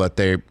ball that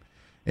they,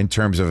 in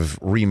terms of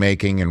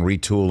remaking and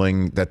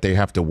retooling, that they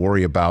have to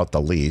worry about the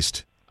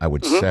least. I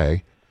would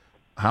say,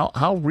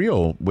 how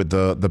real with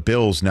the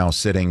Bills now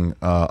sitting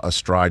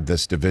astride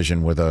this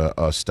division with a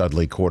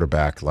studly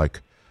quarterback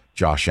like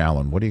Josh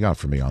Allen? What do you got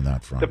for me on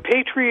that front? The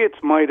Patriots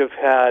might have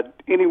had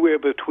anywhere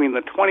between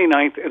the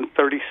 29th and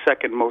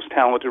 32nd most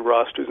talented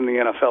rosters in the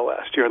NFL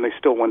last year, and they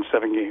still won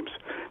 7 games.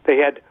 They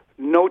had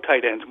no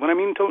tight ends. When I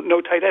mean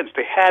no tight ends,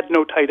 they had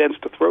no tight ends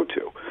to throw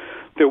to.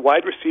 Their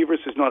wide receivers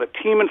is not a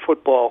team in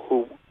football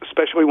who,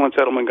 especially once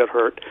Edelman got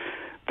hurt,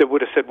 that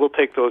would have said, we'll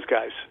take those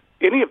guys,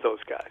 any of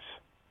those guys.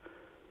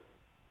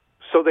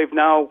 So they've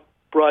now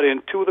brought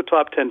in 2 of the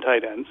top 10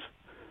 tight ends.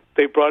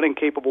 They've brought in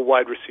capable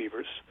wide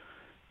receivers.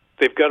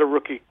 They've got a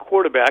rookie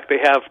quarterback. They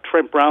have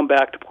Trent Brown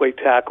back to play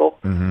tackle.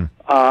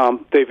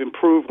 They've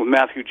improved with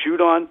Matthew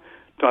Judon.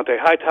 Dante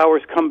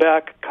Hightower's come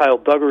back. Kyle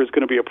Duggar is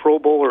going to be a Pro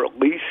Bowler at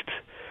least.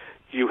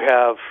 You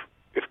have,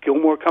 if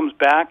Gilmore comes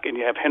back, and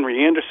you have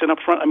Henry Anderson up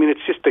front, I mean,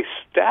 it's just they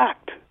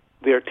stacked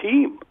their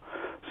team.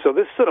 So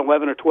this is an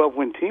 11 or 12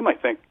 win team, I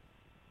think,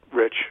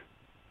 Rich.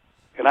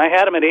 And I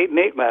had them at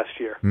 8-8 last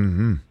year.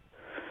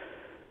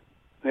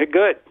 They're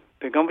good.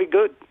 They're going to be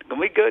good. They're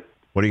going to be good.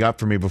 What do you got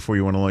for me before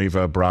you want to leave,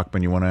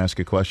 Brockman? You want to ask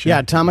a question?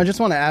 Yeah, Tom, I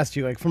just want to ask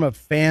you, like, from a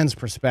fan's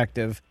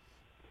perspective,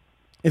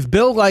 if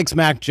Bill likes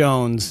Mac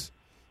Jones,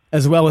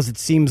 as well as it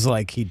seems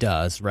like he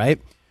does, right?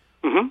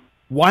 Mm-hmm.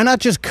 Why not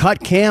just cut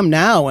Cam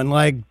now and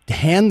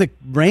hand the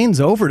reins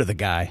over to the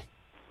guy?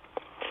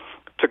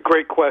 It's a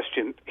great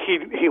question.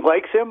 He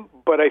likes him,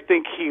 but I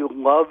think he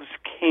loves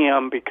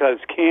Cam because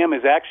Cam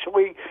is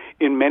actually,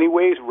 in many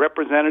ways,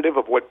 representative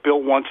of what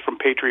Bill wants from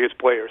Patriots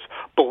players.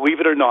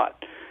 Believe it or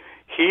not.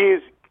 He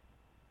is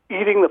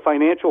eating the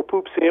financial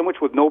poop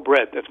sandwich with no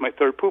bread. That's my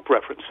third poop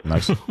reference.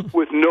 Nice.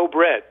 With no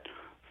bread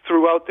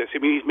throughout this. I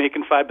mean, he's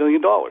making $5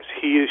 billion.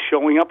 He is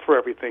showing up for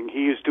everything.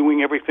 He is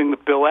doing everything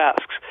that Bill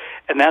asks.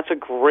 And that's a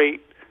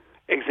great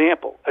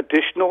example.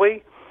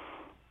 Additionally,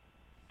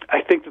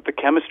 I think that the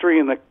chemistry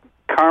and the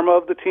karma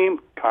of the team,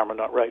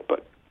 not right,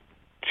 but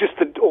just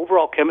the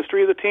overall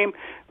chemistry of the team,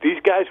 these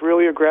guys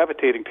really are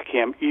gravitating to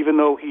Cam, even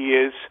though he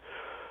is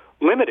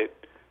limited.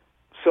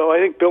 So I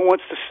think Bill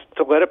wants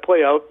to let it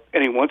play out,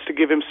 and he wants to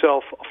give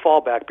himself a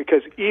fallback,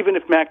 because even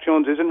if Mac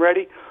Jones isn't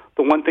ready,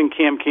 the one thing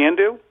Cam can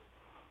do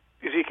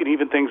is he can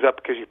even things up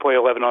because you play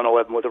 11 on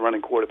 11 with a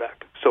running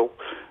quarterback. So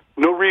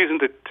no reason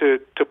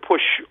to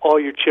push all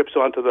your chips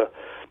onto the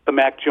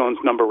Mac Jones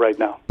number right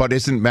now. But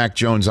isn't Mac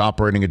Jones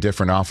operating a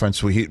different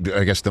offense?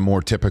 I guess the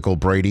more typical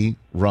Brady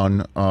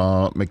run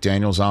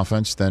McDaniels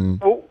offense than...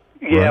 Well,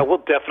 yeah, we'll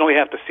definitely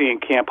have to see in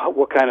camp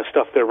what kind of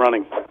stuff they're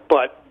running.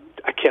 But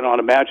I cannot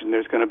imagine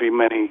there's going to be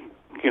many,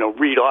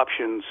 read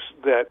options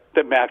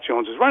that Mac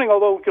Jones is running,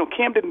 although,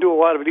 Cam didn't do a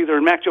lot of it either,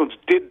 and Mac Jones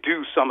did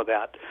do some of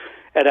that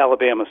at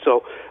Alabama.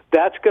 So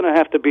that's going to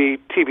have to be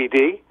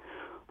TBD.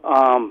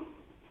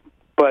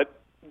 But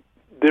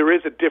there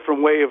is a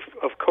different way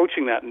of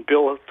coaching that, and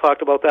Bill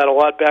talked about that a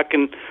lot back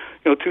in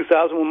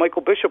 2000 when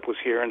Michael Bishop was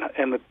here, and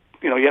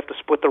you have to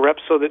split the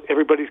reps so that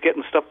everybody's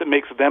getting stuff that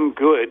makes them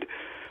good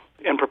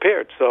and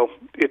prepared. So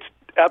it's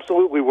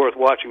absolutely worth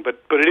watching,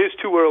 but it is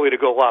too early to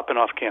go lopping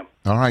off Cam.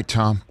 All right,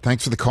 Tom.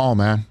 Thanks for the call,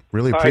 man.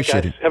 Really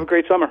appreciate it. Have a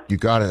great summer. You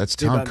got it. That's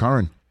Tom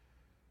Curran,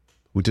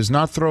 who does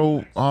not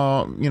throw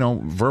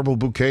verbal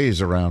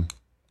bouquets around.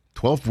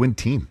 12-win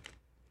team.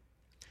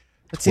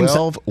 That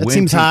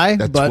seems high.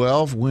 A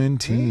 12-win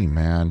team,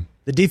 man.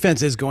 The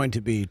defense is going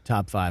to be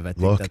top 5. I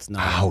think that's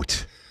not an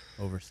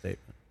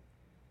overstatement.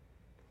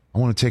 I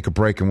want to take a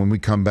break, and when we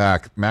come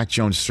back, Mac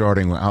Jones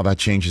starting, how that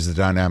changes the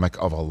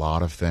dynamic of a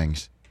lot of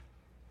things.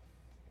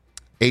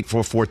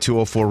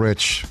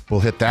 844-204-RICH.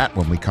 We'll hit that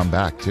when we come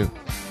back, too.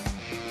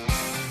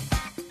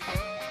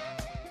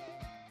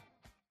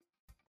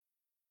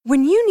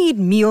 When you need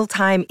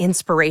mealtime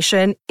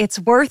inspiration, it's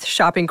worth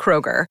shopping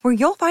Kroger, where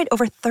you'll find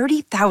over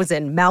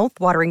 30,000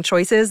 mouth-watering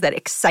choices that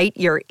excite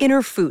your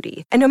inner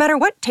foodie. And no matter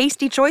what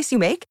tasty choice you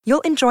make,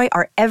 you'll enjoy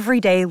our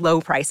everyday low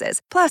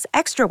prices, plus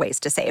extra ways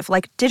to save,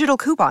 like digital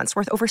coupons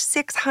worth over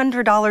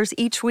 $600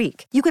 each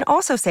week. You can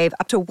also save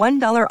up to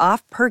 $1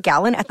 off per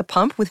gallon at the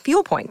pump with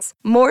fuel points.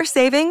 More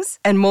savings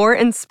and more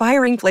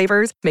inspiring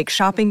flavors make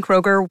shopping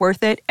Kroger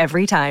worth it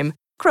every time.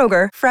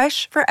 Kroger,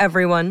 fresh for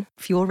everyone.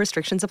 Fuel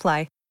restrictions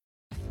apply.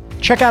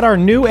 Check out our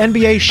new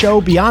NBA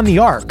show, Beyond the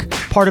Arc,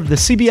 part of the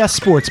CBS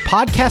Sports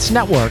Podcast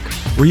Network,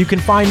 where you can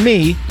find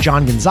me,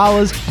 John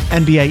Gonzalez,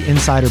 NBA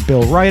insider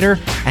Bill Ryder,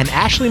 and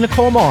Ashley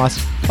Nicole Moss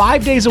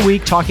 5 days a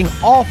week talking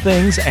all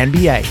things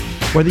NBA.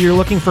 Whether you're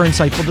looking for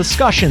insightful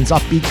discussions,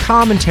 upbeat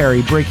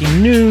commentary,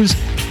 breaking news,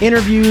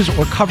 interviews,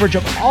 or coverage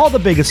of all the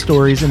biggest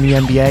stories in the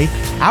NBA,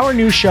 our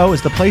new show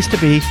is the place to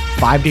be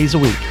 5 days a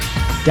week.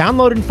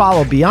 Download and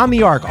follow Beyond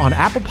the Arc on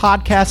Apple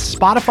Podcasts,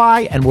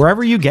 Spotify, and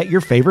wherever you get your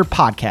favorite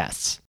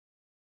podcasts.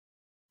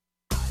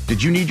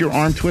 Did you need your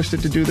arm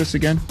twisted to do this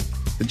again?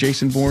 The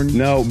Jason Bourne?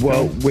 No,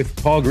 well, with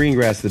Paul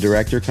Greengrass, the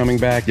director, coming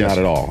back, not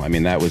at all. I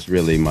mean, that was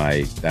really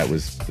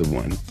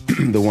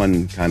the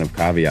one kind of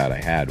caveat I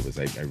had was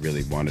I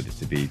really wanted it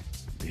to be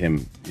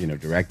him,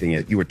 directing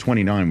it. You were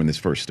 29 when this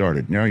first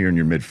started. Now you're in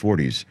your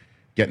mid-40s,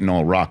 getting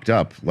all rocked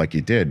up like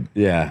you did.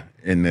 Yeah.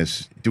 In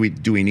this, do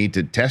we need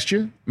to test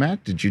you,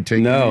 Matt? Did you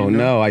take?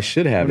 No, I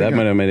should have. That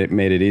might have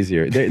made it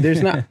easier.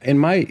 There's not, in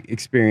my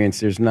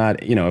experience, there's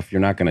not. If you're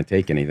not going to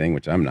take anything,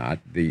 which I'm not,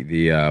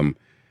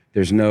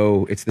 there's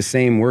no. It's the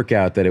same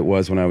workout that it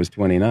was when I was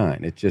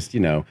 29. It's just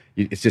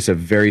it's just a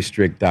very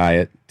strict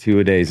diet,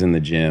 2-a-days in the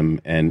gym,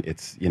 and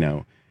it's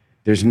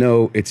there's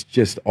no. It's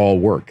just all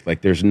work.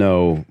 Like there's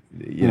no.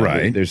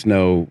 Right. There's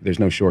no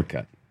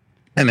shortcut.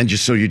 And then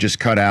you just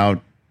cut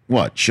out.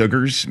 What,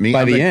 sugars, meat?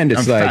 By the end,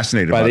 it's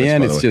fascinated by the this,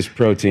 end, by the it's way. just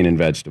protein and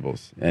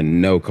vegetables and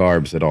no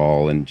carbs at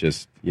all, and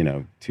just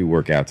 2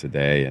 workouts a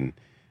day. And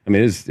I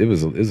mean, it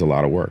was a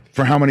lot of work.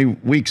 For how many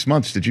weeks,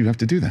 months did you have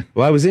to do that?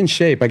 Well, I was in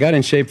shape. I got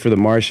in shape for The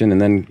Martian, and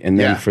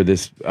then for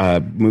this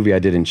movie I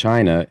did in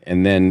China,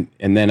 and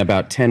then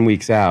about 10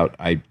 weeks out,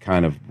 I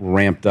kind of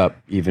ramped up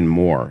even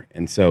more.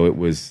 And so it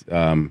was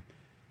to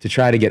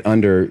try to get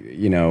under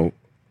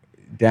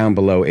down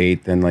below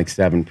 8, then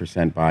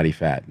 7% body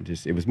fat.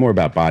 It was more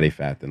about body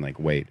fat than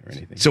weight or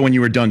anything. So when you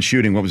were done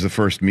shooting, what was the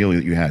first meal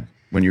that you had?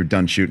 When you're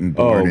done shooting?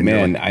 Oh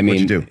man, I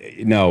mean, what'd you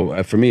do?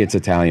 No, for me it's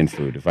Italian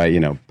food. If I,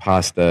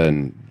 pasta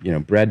and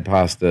bread,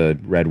 pasta,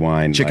 red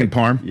wine, chicken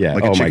parm. Yeah.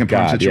 Like a chicken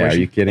parm situation? Yeah. Are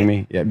you kidding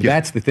me? Yeah.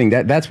 That's the thing.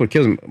 That's what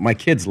kills them. My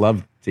kids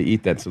love to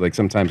eat that. So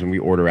sometimes when we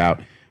order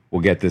out, will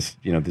get this,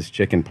 this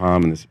chicken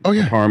parm and this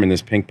parm and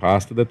this pink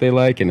pasta that they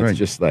like, and it's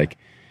just like,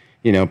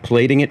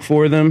 plating it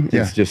for them.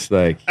 It's just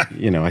like,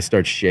 I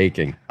start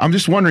shaking. I'm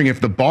just wondering if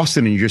the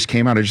Boston and you just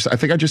came out. I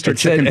think I just heard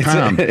chicken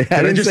parm. Did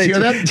I just hear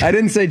that? I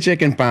didn't say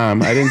chicken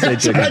parm. I didn't say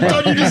chicken parm. I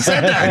thought you just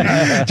said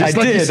that. I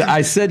did.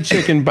 I said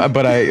chicken,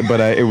 but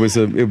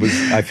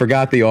I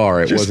forgot the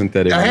R. It wasn't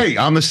that. Hey,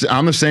 I'm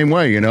the same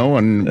way,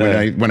 and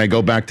when I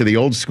go back to the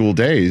old school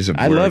days.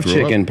 I love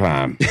chicken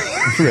parm,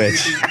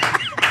 Rich.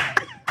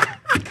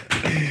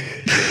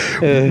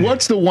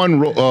 What's the one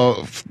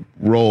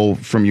role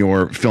from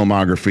your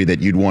filmography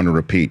that you'd want to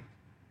repeat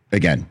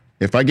again?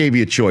 If I gave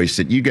you a choice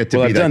that you get to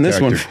be I've that done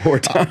character, this one 4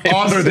 times.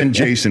 Other than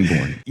Jason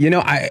Bourne.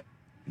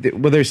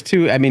 There's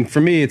two. I mean, for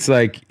me, it's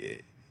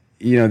like,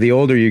 the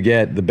older you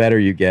get, the better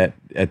you get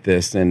at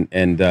this.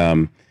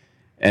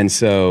 And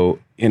so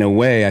in a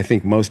way, I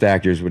think most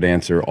actors would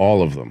answer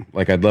all of them.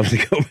 Like, I'd love to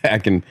go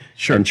back and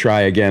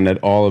try again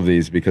at all of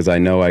these, because I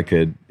know I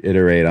could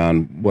iterate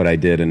on what I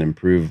did and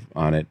improve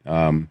on it.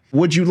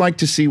 Would you like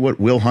to see what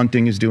Will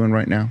Hunting is doing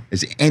right now?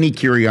 Is any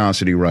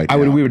curiosity now?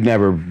 We would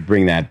never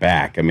bring that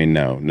back. I mean,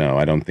 no,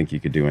 I don't think you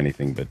could do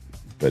anything but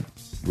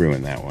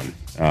ruin that one.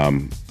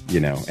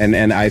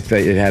 And I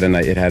think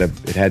it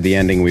had the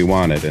ending we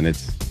wanted, and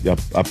it's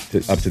up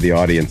to the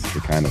audience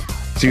to kind of.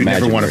 So you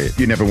never want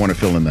to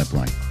fill in that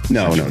blank.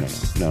 No.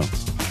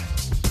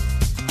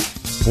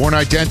 Born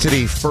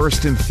Identity,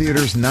 first in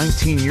theaters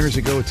 19 years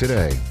ago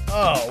today.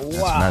 Oh,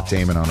 wow. That's Matt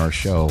Damon on our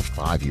show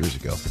 5 years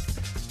ago.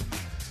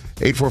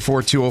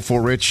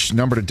 844-204-RICH,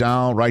 number to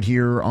dial right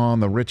here on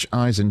the Rich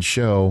Eisen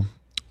Show.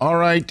 All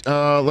right,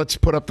 let's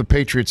put up the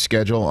Patriots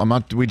schedule.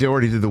 We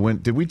already did the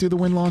win. Did we do the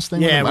win-loss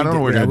thing? Yeah, I don't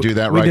know. We're going to do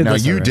that right now.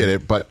 You did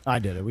it, but I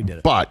did it. We did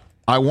it. But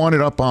I want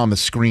it up on the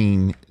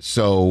screen.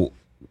 So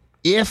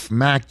if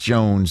Mac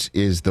Jones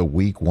is the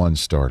Week 1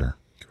 starter,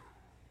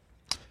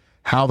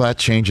 how that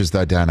changes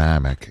the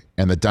dynamic,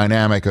 and the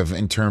dynamic of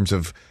in terms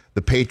of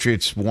the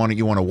Patriots you want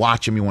to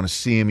watch him, you want to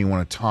see him, you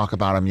want to talk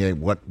about him. Yeah,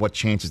 what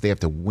chances they have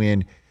to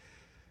win?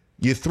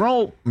 You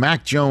throw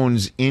Mac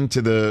Jones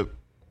into the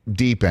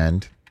deep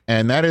end,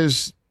 and that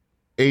is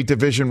a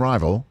division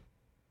rival.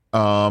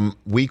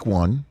 Week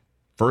 1,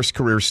 first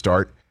career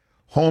start,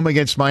 home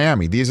against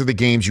Miami. These are the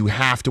games you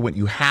have to win.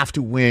 You have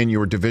to win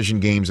your division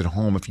games at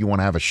home if you want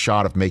to have a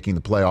shot of making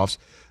the playoffs,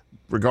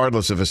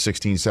 regardless of a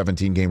 16,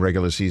 17 game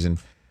regular season.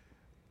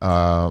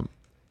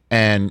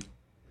 And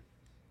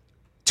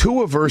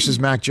Tua versus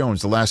Mac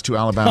Jones, the last two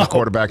Alabama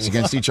quarterbacks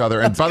against each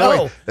other. And by the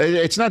way,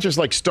 it's not just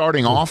like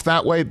starting off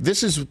that way.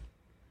 This is,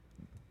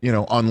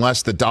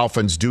 unless the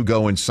Dolphins do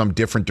go in some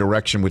different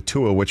direction with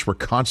Tua, which we're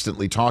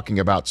constantly talking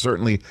about,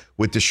 certainly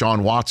with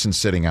Deshaun Watson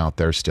sitting out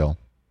there still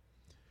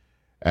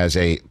as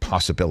a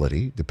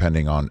possibility,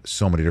 depending on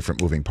so many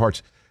different moving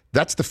parts.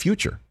 That's the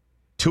future.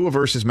 Tua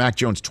versus Mac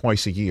Jones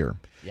twice a year.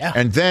 Yeah.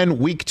 And then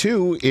week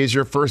 2 is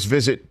your first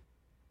visit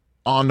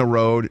on the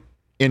road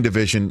in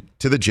division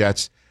to the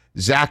Jets.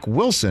 Zach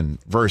Wilson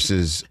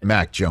versus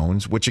Mac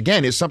Jones, which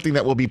again is something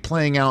that will be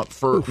playing out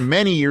for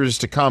many years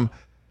to come,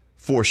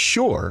 for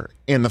sure.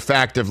 In the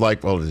fact of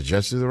like, well, did the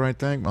Jets do the right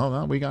thing? Well,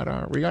 no, we got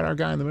our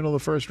guy in the middle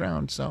of the first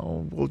round,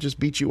 so we'll just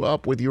beat you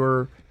up with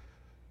your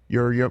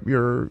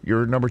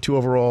number 2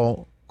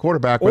 overall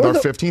quarterback with our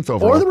 15th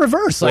overall, or the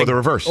reverse, or the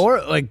reverse.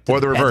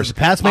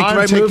 Pats make the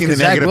right move because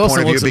Zach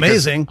Wilson looks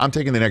amazing. I'm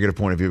taking the negative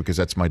point of view because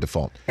that's my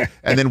default.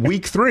 And then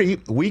week three,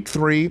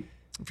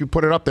 if you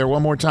put it up there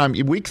one more time,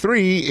 week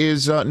 3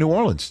 is New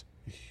Orleans,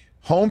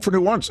 home for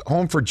New Orleans,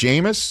 home for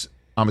Jameis.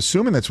 I'm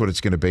assuming that's what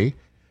it's going to be.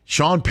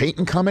 Sean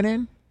Payton coming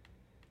in,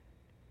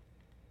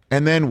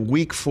 and then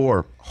week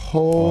 4,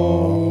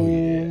 holy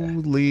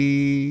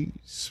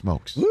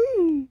smokes,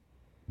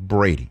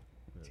 Brady,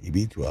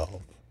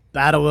 TB12.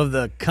 Battle of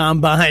the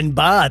Combine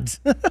Bods.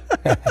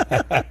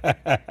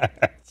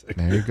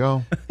 There you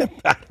go.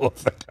 Battle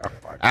of the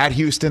Combine. At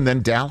Houston,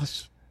 then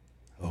Dallas.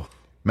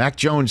 Mac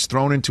Jones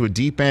thrown into a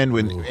deep end,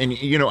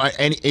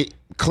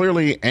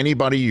 clearly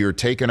anybody you're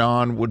taking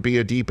on would be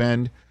a deep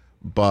end,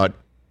 but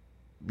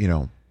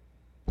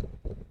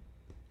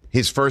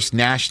his first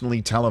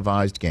nationally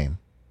televised game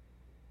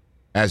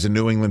as a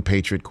New England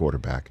Patriot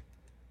quarterback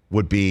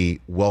would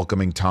be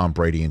welcoming Tom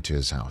Brady into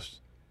his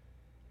house.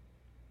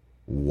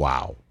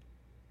 Wow.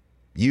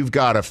 You've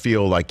got to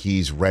feel like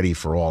he's ready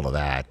for all of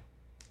that,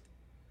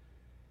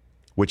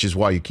 which is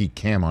why you keep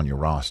Cam on your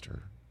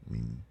roster. I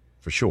mean,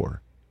 for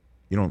sure.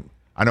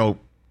 I know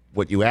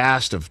what you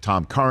asked of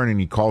Tom Curran, and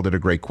he called it a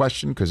great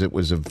question because it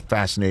was a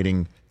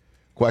fascinating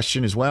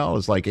question as well.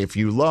 It's like, if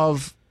you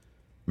love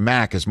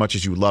Mac as much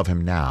as you love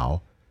him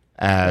now,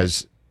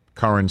 as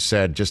Curran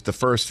said, just the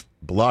first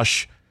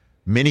blush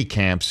mini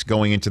camps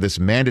going into this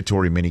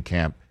mandatory mini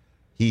camp,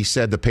 he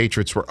said the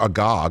Patriots were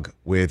agog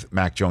with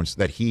Mac Jones,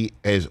 that he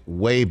is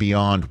way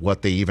beyond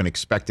what they even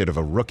expected of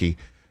a rookie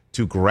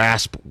to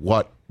grasp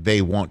what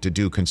they want to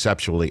do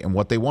conceptually. And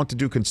what they want to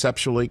do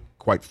conceptually,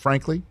 quite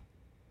frankly,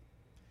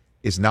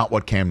 is not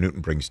what Cam Newton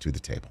brings to the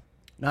table.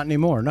 Not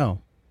anymore,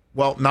 no.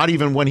 Well, not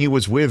even when he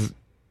was with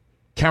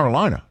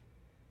Carolina.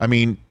 I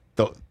mean,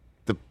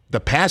 the the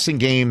passing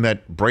game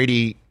that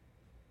Brady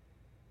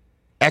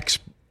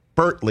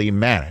expertly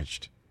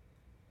managed,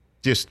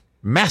 just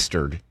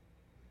mastered,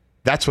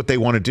 that's what they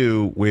want to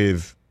do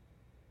with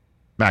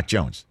Mac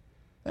Jones.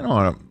 They don't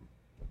want to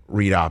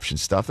read option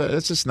stuff.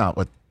 That's just not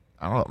what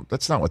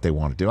that's not what they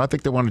want to do. I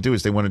think they want to do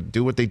is they want to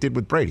do what they did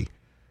with Brady,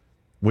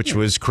 which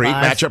was create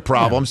matchup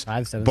problems,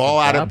 ball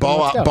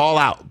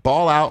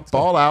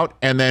out,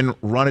 and then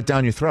run it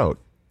down your throat.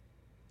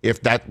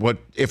 If that's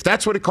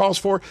what it calls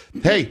for,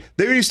 hey,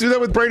 they used to do that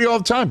with Brady all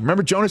the time.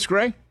 Remember Jonas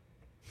Gray?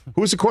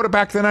 Who was the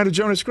quarterback the night of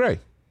Jonas Gray?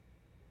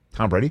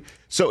 Tom Brady.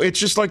 So it's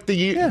just like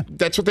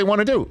that's what they want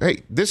to do.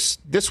 Hey,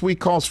 this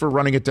week calls for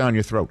running it down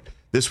your throat.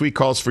 This week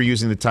calls for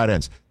using the tight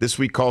ends. This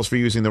week calls for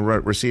using the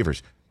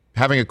receivers.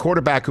 Having a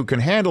quarterback who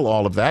can handle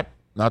all of that,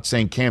 not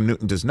saying Cam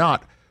Newton does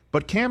not,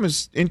 but Cam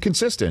is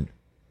inconsistent.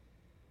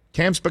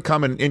 Cam's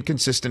become an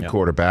inconsistent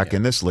quarterback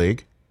in this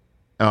league,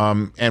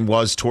 and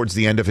was towards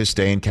the end of his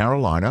stay in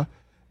Carolina.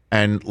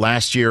 And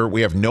last year,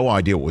 we have no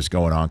idea what was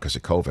going on because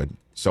of COVID.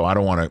 So I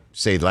don't want to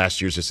say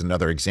last year's just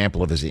another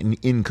example of his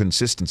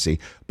inconsistency.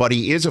 But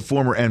he is a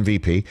former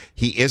MVP.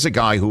 He is a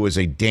guy who is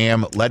a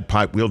damn lead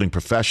pipe wielding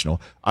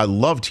professional. I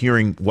loved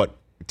hearing what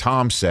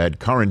Curran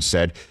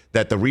said,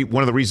 that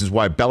one of the reasons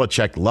why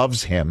Belichick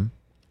loves him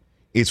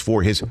is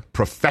for his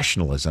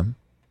professionalism.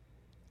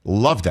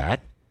 Love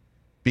that,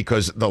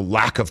 because the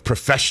lack of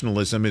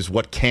professionalism is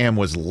what Cam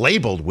was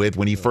labeled with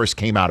when he first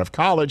came out of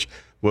college,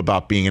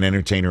 about being an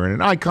entertainer and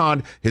an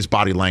icon, his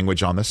body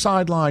language on the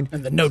sideline.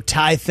 And the no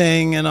tie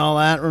thing and all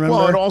that, remember?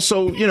 Well, and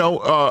also,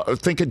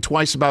 thinking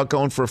twice about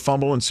going for a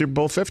fumble in Super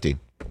Bowl 50.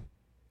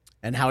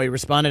 And how he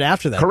responded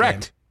after that.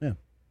 Correct. Game. Yeah.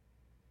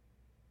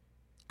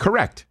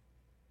 Correct.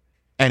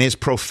 And his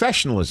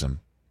professionalism,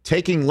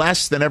 taking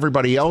less than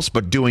everybody else,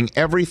 but doing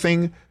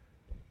everything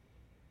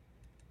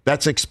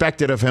that's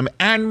expected of him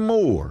and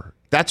more.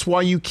 That's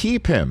why you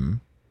keep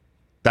him.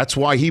 That's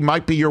why he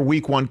might be your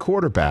week one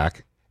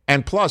quarterback.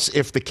 And plus,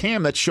 if the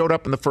Cam that showed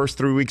up in the first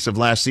 3 weeks of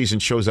last season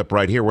shows up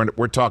right here,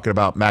 we're talking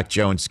about Mac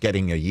Jones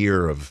getting a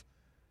year of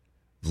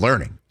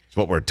learning. That's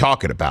what we're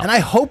talking about. And I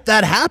hope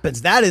that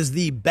happens. That is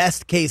the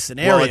best case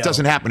scenario. Well, it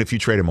doesn't happen if you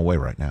trade him away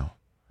right now.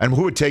 And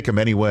who would take him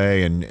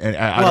anyway?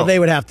 They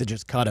would have to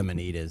just cut him and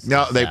eat his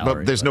salary.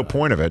 But there's no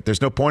point of it.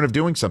 There's no point of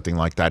doing something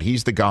like that.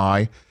 He's the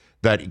guy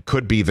that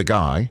could be the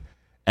guy,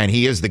 and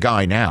he is the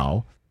guy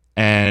now.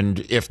 And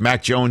if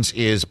Mac Jones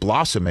is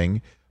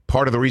blossoming,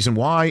 part of the reason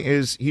why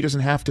is he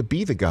doesn't have to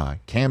be the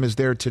guy. Cam is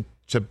there to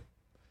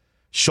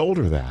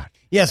shoulder that.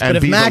 Yes, but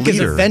if Mac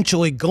is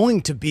eventually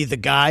going to be the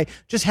guy,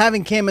 just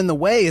having Cam in the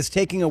way is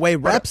taking away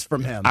reps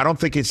from him. I don't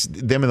think it's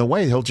them in the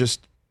way. He'll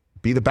just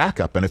be the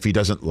backup. And if he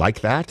doesn't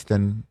like that,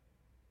 then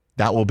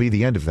that will be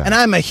the end of that. And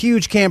I'm a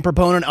huge Cam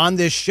proponent on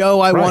this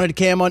show. I wanted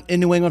Cam in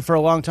New England for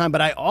a long time,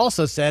 but I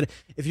also said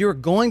if you were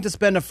going to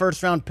spend a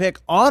first-round pick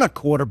on a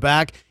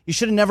quarterback, you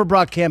should have never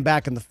brought Cam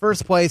back in the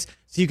first place,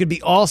 so you could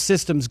be all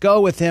systems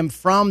go with him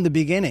from the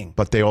beginning.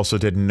 But they also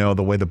didn't know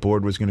the way the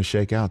board was going to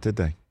shake out, did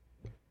they?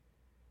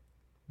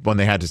 When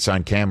they had to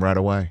sign Cam right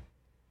away.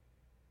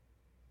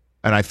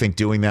 And I think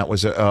doing that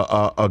was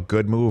a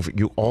good move.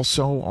 You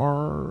also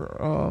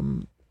are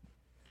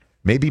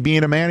maybe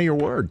being a man of your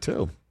word,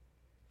 too.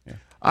 Yeah.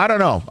 I don't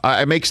know.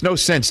 It makes no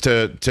sense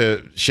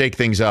to shake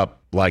things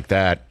up like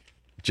that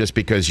just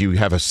because you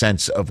have a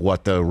sense of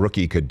what the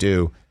rookie could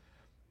do.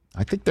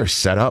 I think they're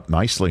set up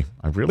nicely.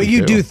 I really do. But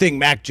you do think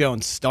Mac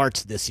Jones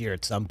starts this year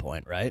at some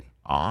point, right?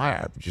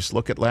 I just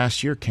look at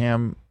last year.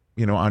 Cam,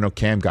 I know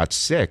Cam got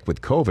sick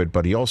with COVID,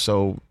 but he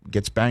also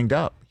gets banged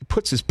up. He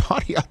puts his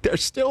body out there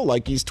still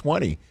like he's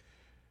 20.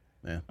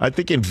 Yeah. I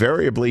think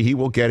invariably he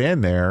will get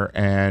in there,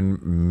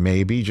 and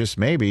maybe, just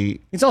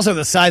maybe. He's also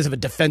the size of a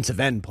defensive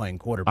end playing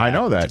quarterback. I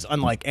know that. Which is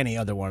unlike any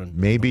other one.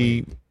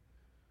 Maybe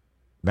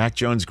Mac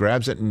Jones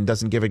grabs it and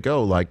doesn't give it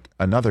go like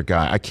another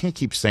guy. I can't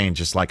keep saying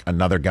just like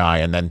another guy,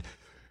 and then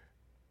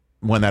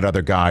when that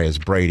other guy is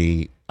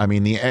Brady, I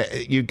mean,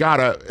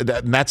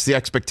 that's the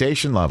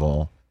expectation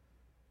level.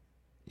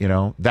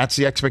 That's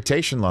the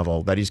expectation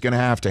level that he's going to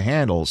have to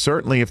handle.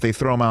 Certainly if they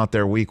throw him out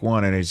there week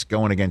one and he's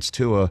going against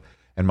Tua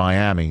and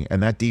Miami,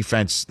 and that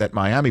defense that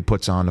Miami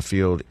puts on the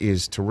field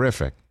is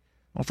terrific.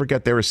 Don't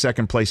forget they're a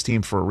second-place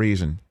team for a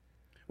reason.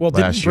 Well,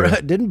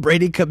 didn't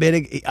Brady come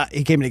in?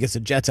 He came in against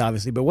the Jets,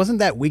 obviously, but wasn't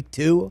that week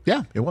 2?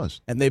 Yeah, it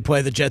was. And they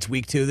play the Jets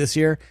week 2 this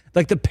year.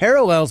 Like, the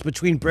parallels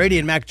between Brady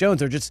and Mac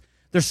Jones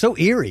they're so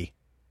eerie.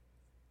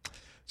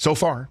 So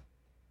far.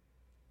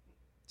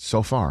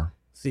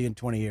 See you in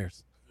 20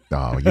 years.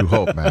 Oh, you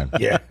hope, man.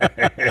 Yeah.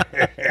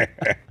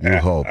 You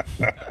hope.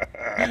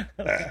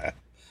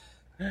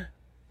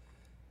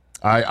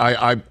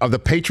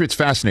 The Patriots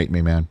fascinate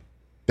me, man.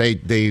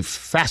 They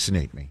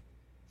fascinate me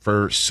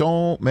for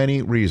so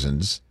many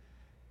reasons,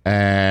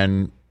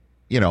 and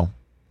and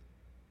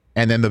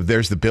then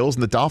there's the Bills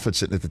and the Dolphins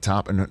sitting at the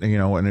top, and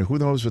and who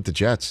knows with the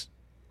Jets?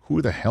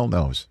 Who the hell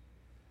knows?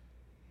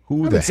 I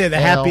would say the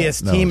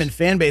happiest team and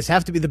fan base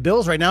have to be the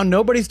Bills right now.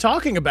 Nobody's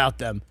talking about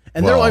them,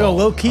 and they're like a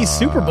low-key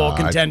Super Bowl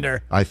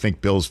contender. I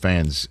think Bills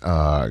fans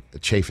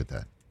chafe at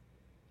that.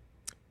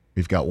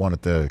 We've got one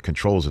at the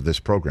controls of this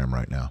program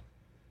right now.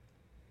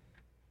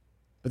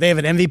 But they have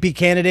an MVP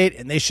candidate,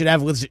 and they should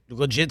have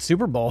legit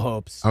Super Bowl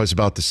hopes. I was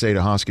about to say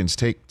to Hoskins,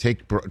 take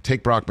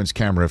Brockman's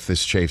camera if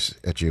this chafes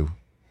at you.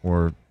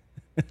 Or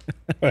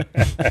there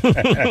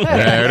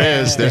it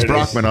is. There's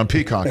Brockman on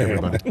Peacock,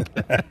 everybody.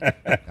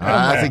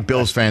 I think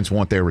Bills fans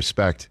want their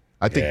respect.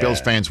 I think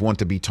Bills fans want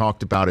to be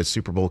talked about as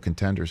Super Bowl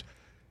contenders.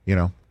 You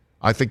know,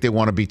 I think they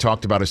want to be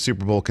talked about as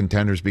Super Bowl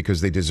contenders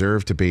because they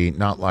deserve to be,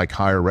 not like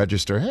higher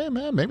register. Hey,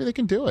 man, maybe they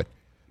can do it.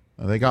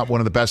 They got one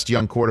of the best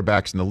young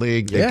quarterbacks in the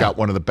league. They've got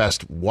one of the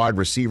best wide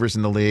receivers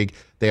in the league.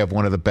 They have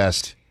one of the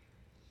best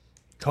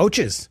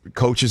coaches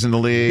in the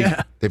league.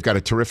 Yeah. They've got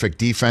a terrific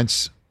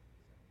defense.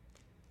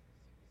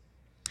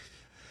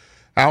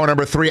 Hour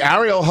number 3,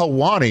 Ariel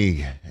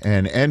Helwani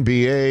and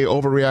NBA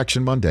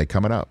Overreaction Monday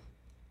coming up.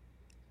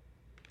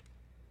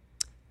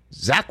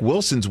 Zach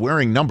Wilson's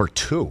wearing number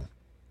 2.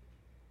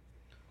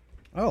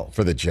 Oh.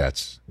 For the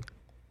Jets.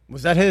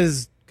 Was that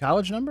his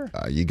college number?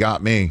 You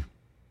got me.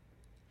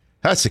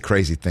 That's the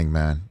crazy thing,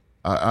 man.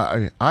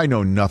 I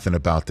know nothing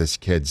about this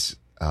kid's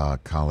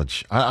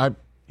college.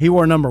 He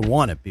wore number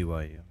 1 at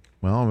BYU.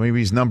 Well, maybe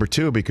he's number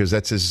 2 because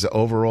that's his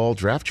overall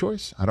draft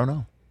choice. I don't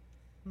know.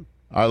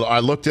 I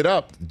looked it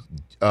up.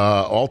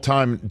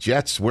 All-time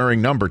Jets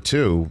wearing number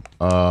 2.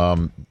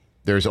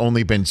 There's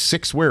only been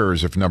 6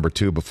 wearers of number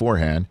 2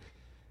 beforehand,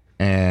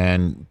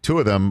 and 2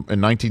 of them in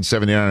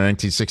 1979 and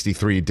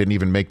 1963 didn't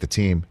even make the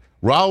team.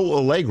 Raul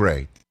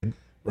Alegre.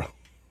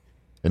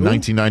 In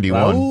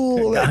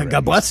 1991.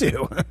 God bless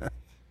you.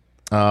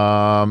 It's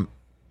a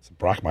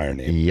Brockmeyer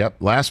name. Yep.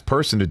 Last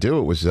person to do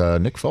it was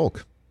Nick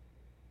Folk.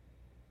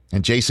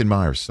 And Jason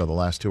Myers. So the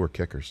last 2 are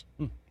kickers.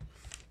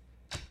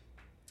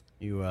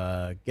 You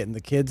getting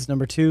the kids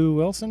number 2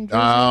 Wilson?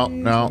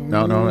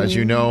 No. As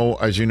you know,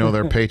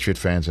 they're Patriot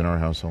fans in our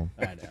household.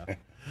 I know.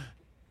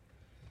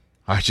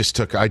 I just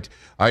took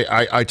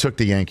I took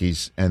the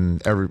Yankees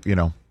and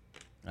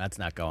That's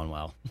not going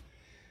well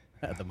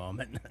at the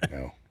moment.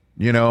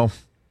 No.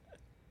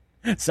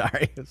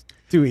 Sorry, it's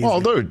too easy.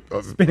 Well, dude,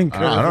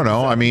 I don't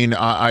know. I mean,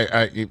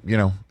 I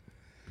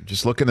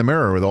just look in the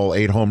mirror with all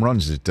 8 home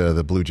runs that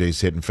the Blue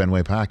Jays hit in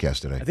Fenway Park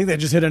yesterday. I think they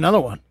just hit another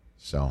one.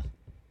 So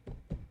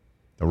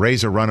the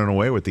Rays are running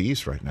away with the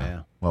East right now.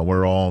 Yeah. Well,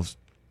 we're all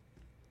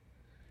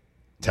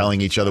telling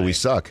each other we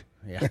suck.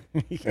 Yeah,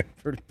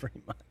 pretty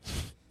much.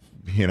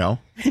 You know,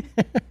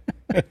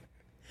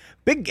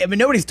 big. I mean,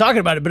 nobody's talking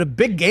about it, but a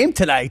big game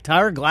tonight.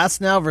 Tyler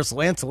Glasnow versus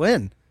Lance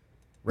Lynn.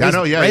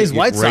 Rays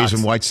White Sox. Rays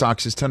and White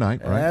Sox is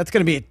tonight, right? That's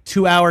going to be a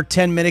 2-hour,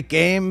 10-minute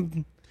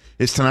game.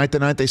 Is tonight the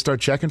night they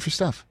start checking for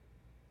stuff?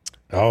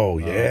 Oh,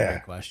 yeah.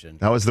 Good question.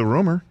 That was the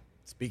rumor.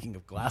 Speaking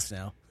of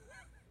Glasnow.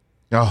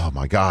 Oh,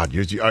 my God.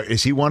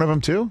 Is he one of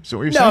them, too? Is that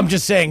what you're saying? No, I'm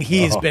just saying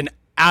he's been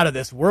out of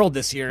this world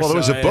this year. Well, there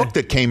was a book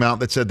that came out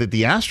that said that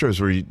the Astros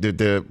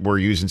were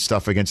using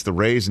stuff against the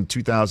Rays in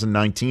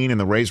 2019, and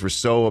the Rays were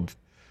so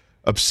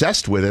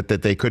obsessed with it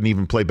that they couldn't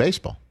even play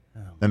baseball.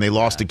 And they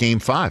lost a Game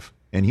 5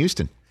 in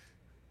Houston.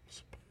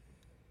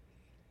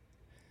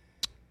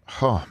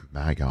 Oh,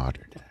 my God.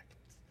 Can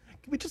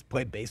we just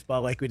play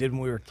baseball like we did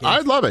when we were kids?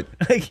 I'd love it.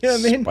 You know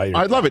what I mean?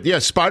 I'd love it. Yeah,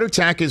 Spider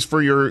Tack is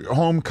for your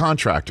home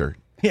contractor.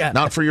 Yeah.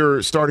 Not for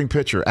your starting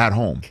pitcher at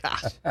home.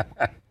 Gosh.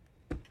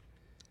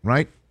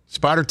 Right?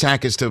 Spider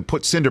Tack is to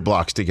put cinder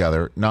blocks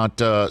together,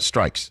 not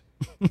strikes.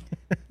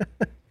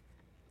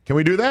 Can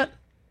we do that?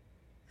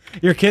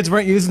 Your kids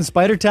weren't using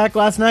Spider Tack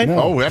last night? No.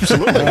 Oh,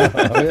 absolutely.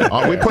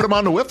 We put them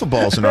on the wiffle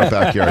balls in our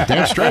backyard.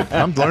 Damn straight.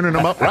 I'm learning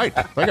them up right.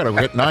 I got to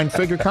get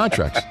 9-figure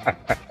contracts.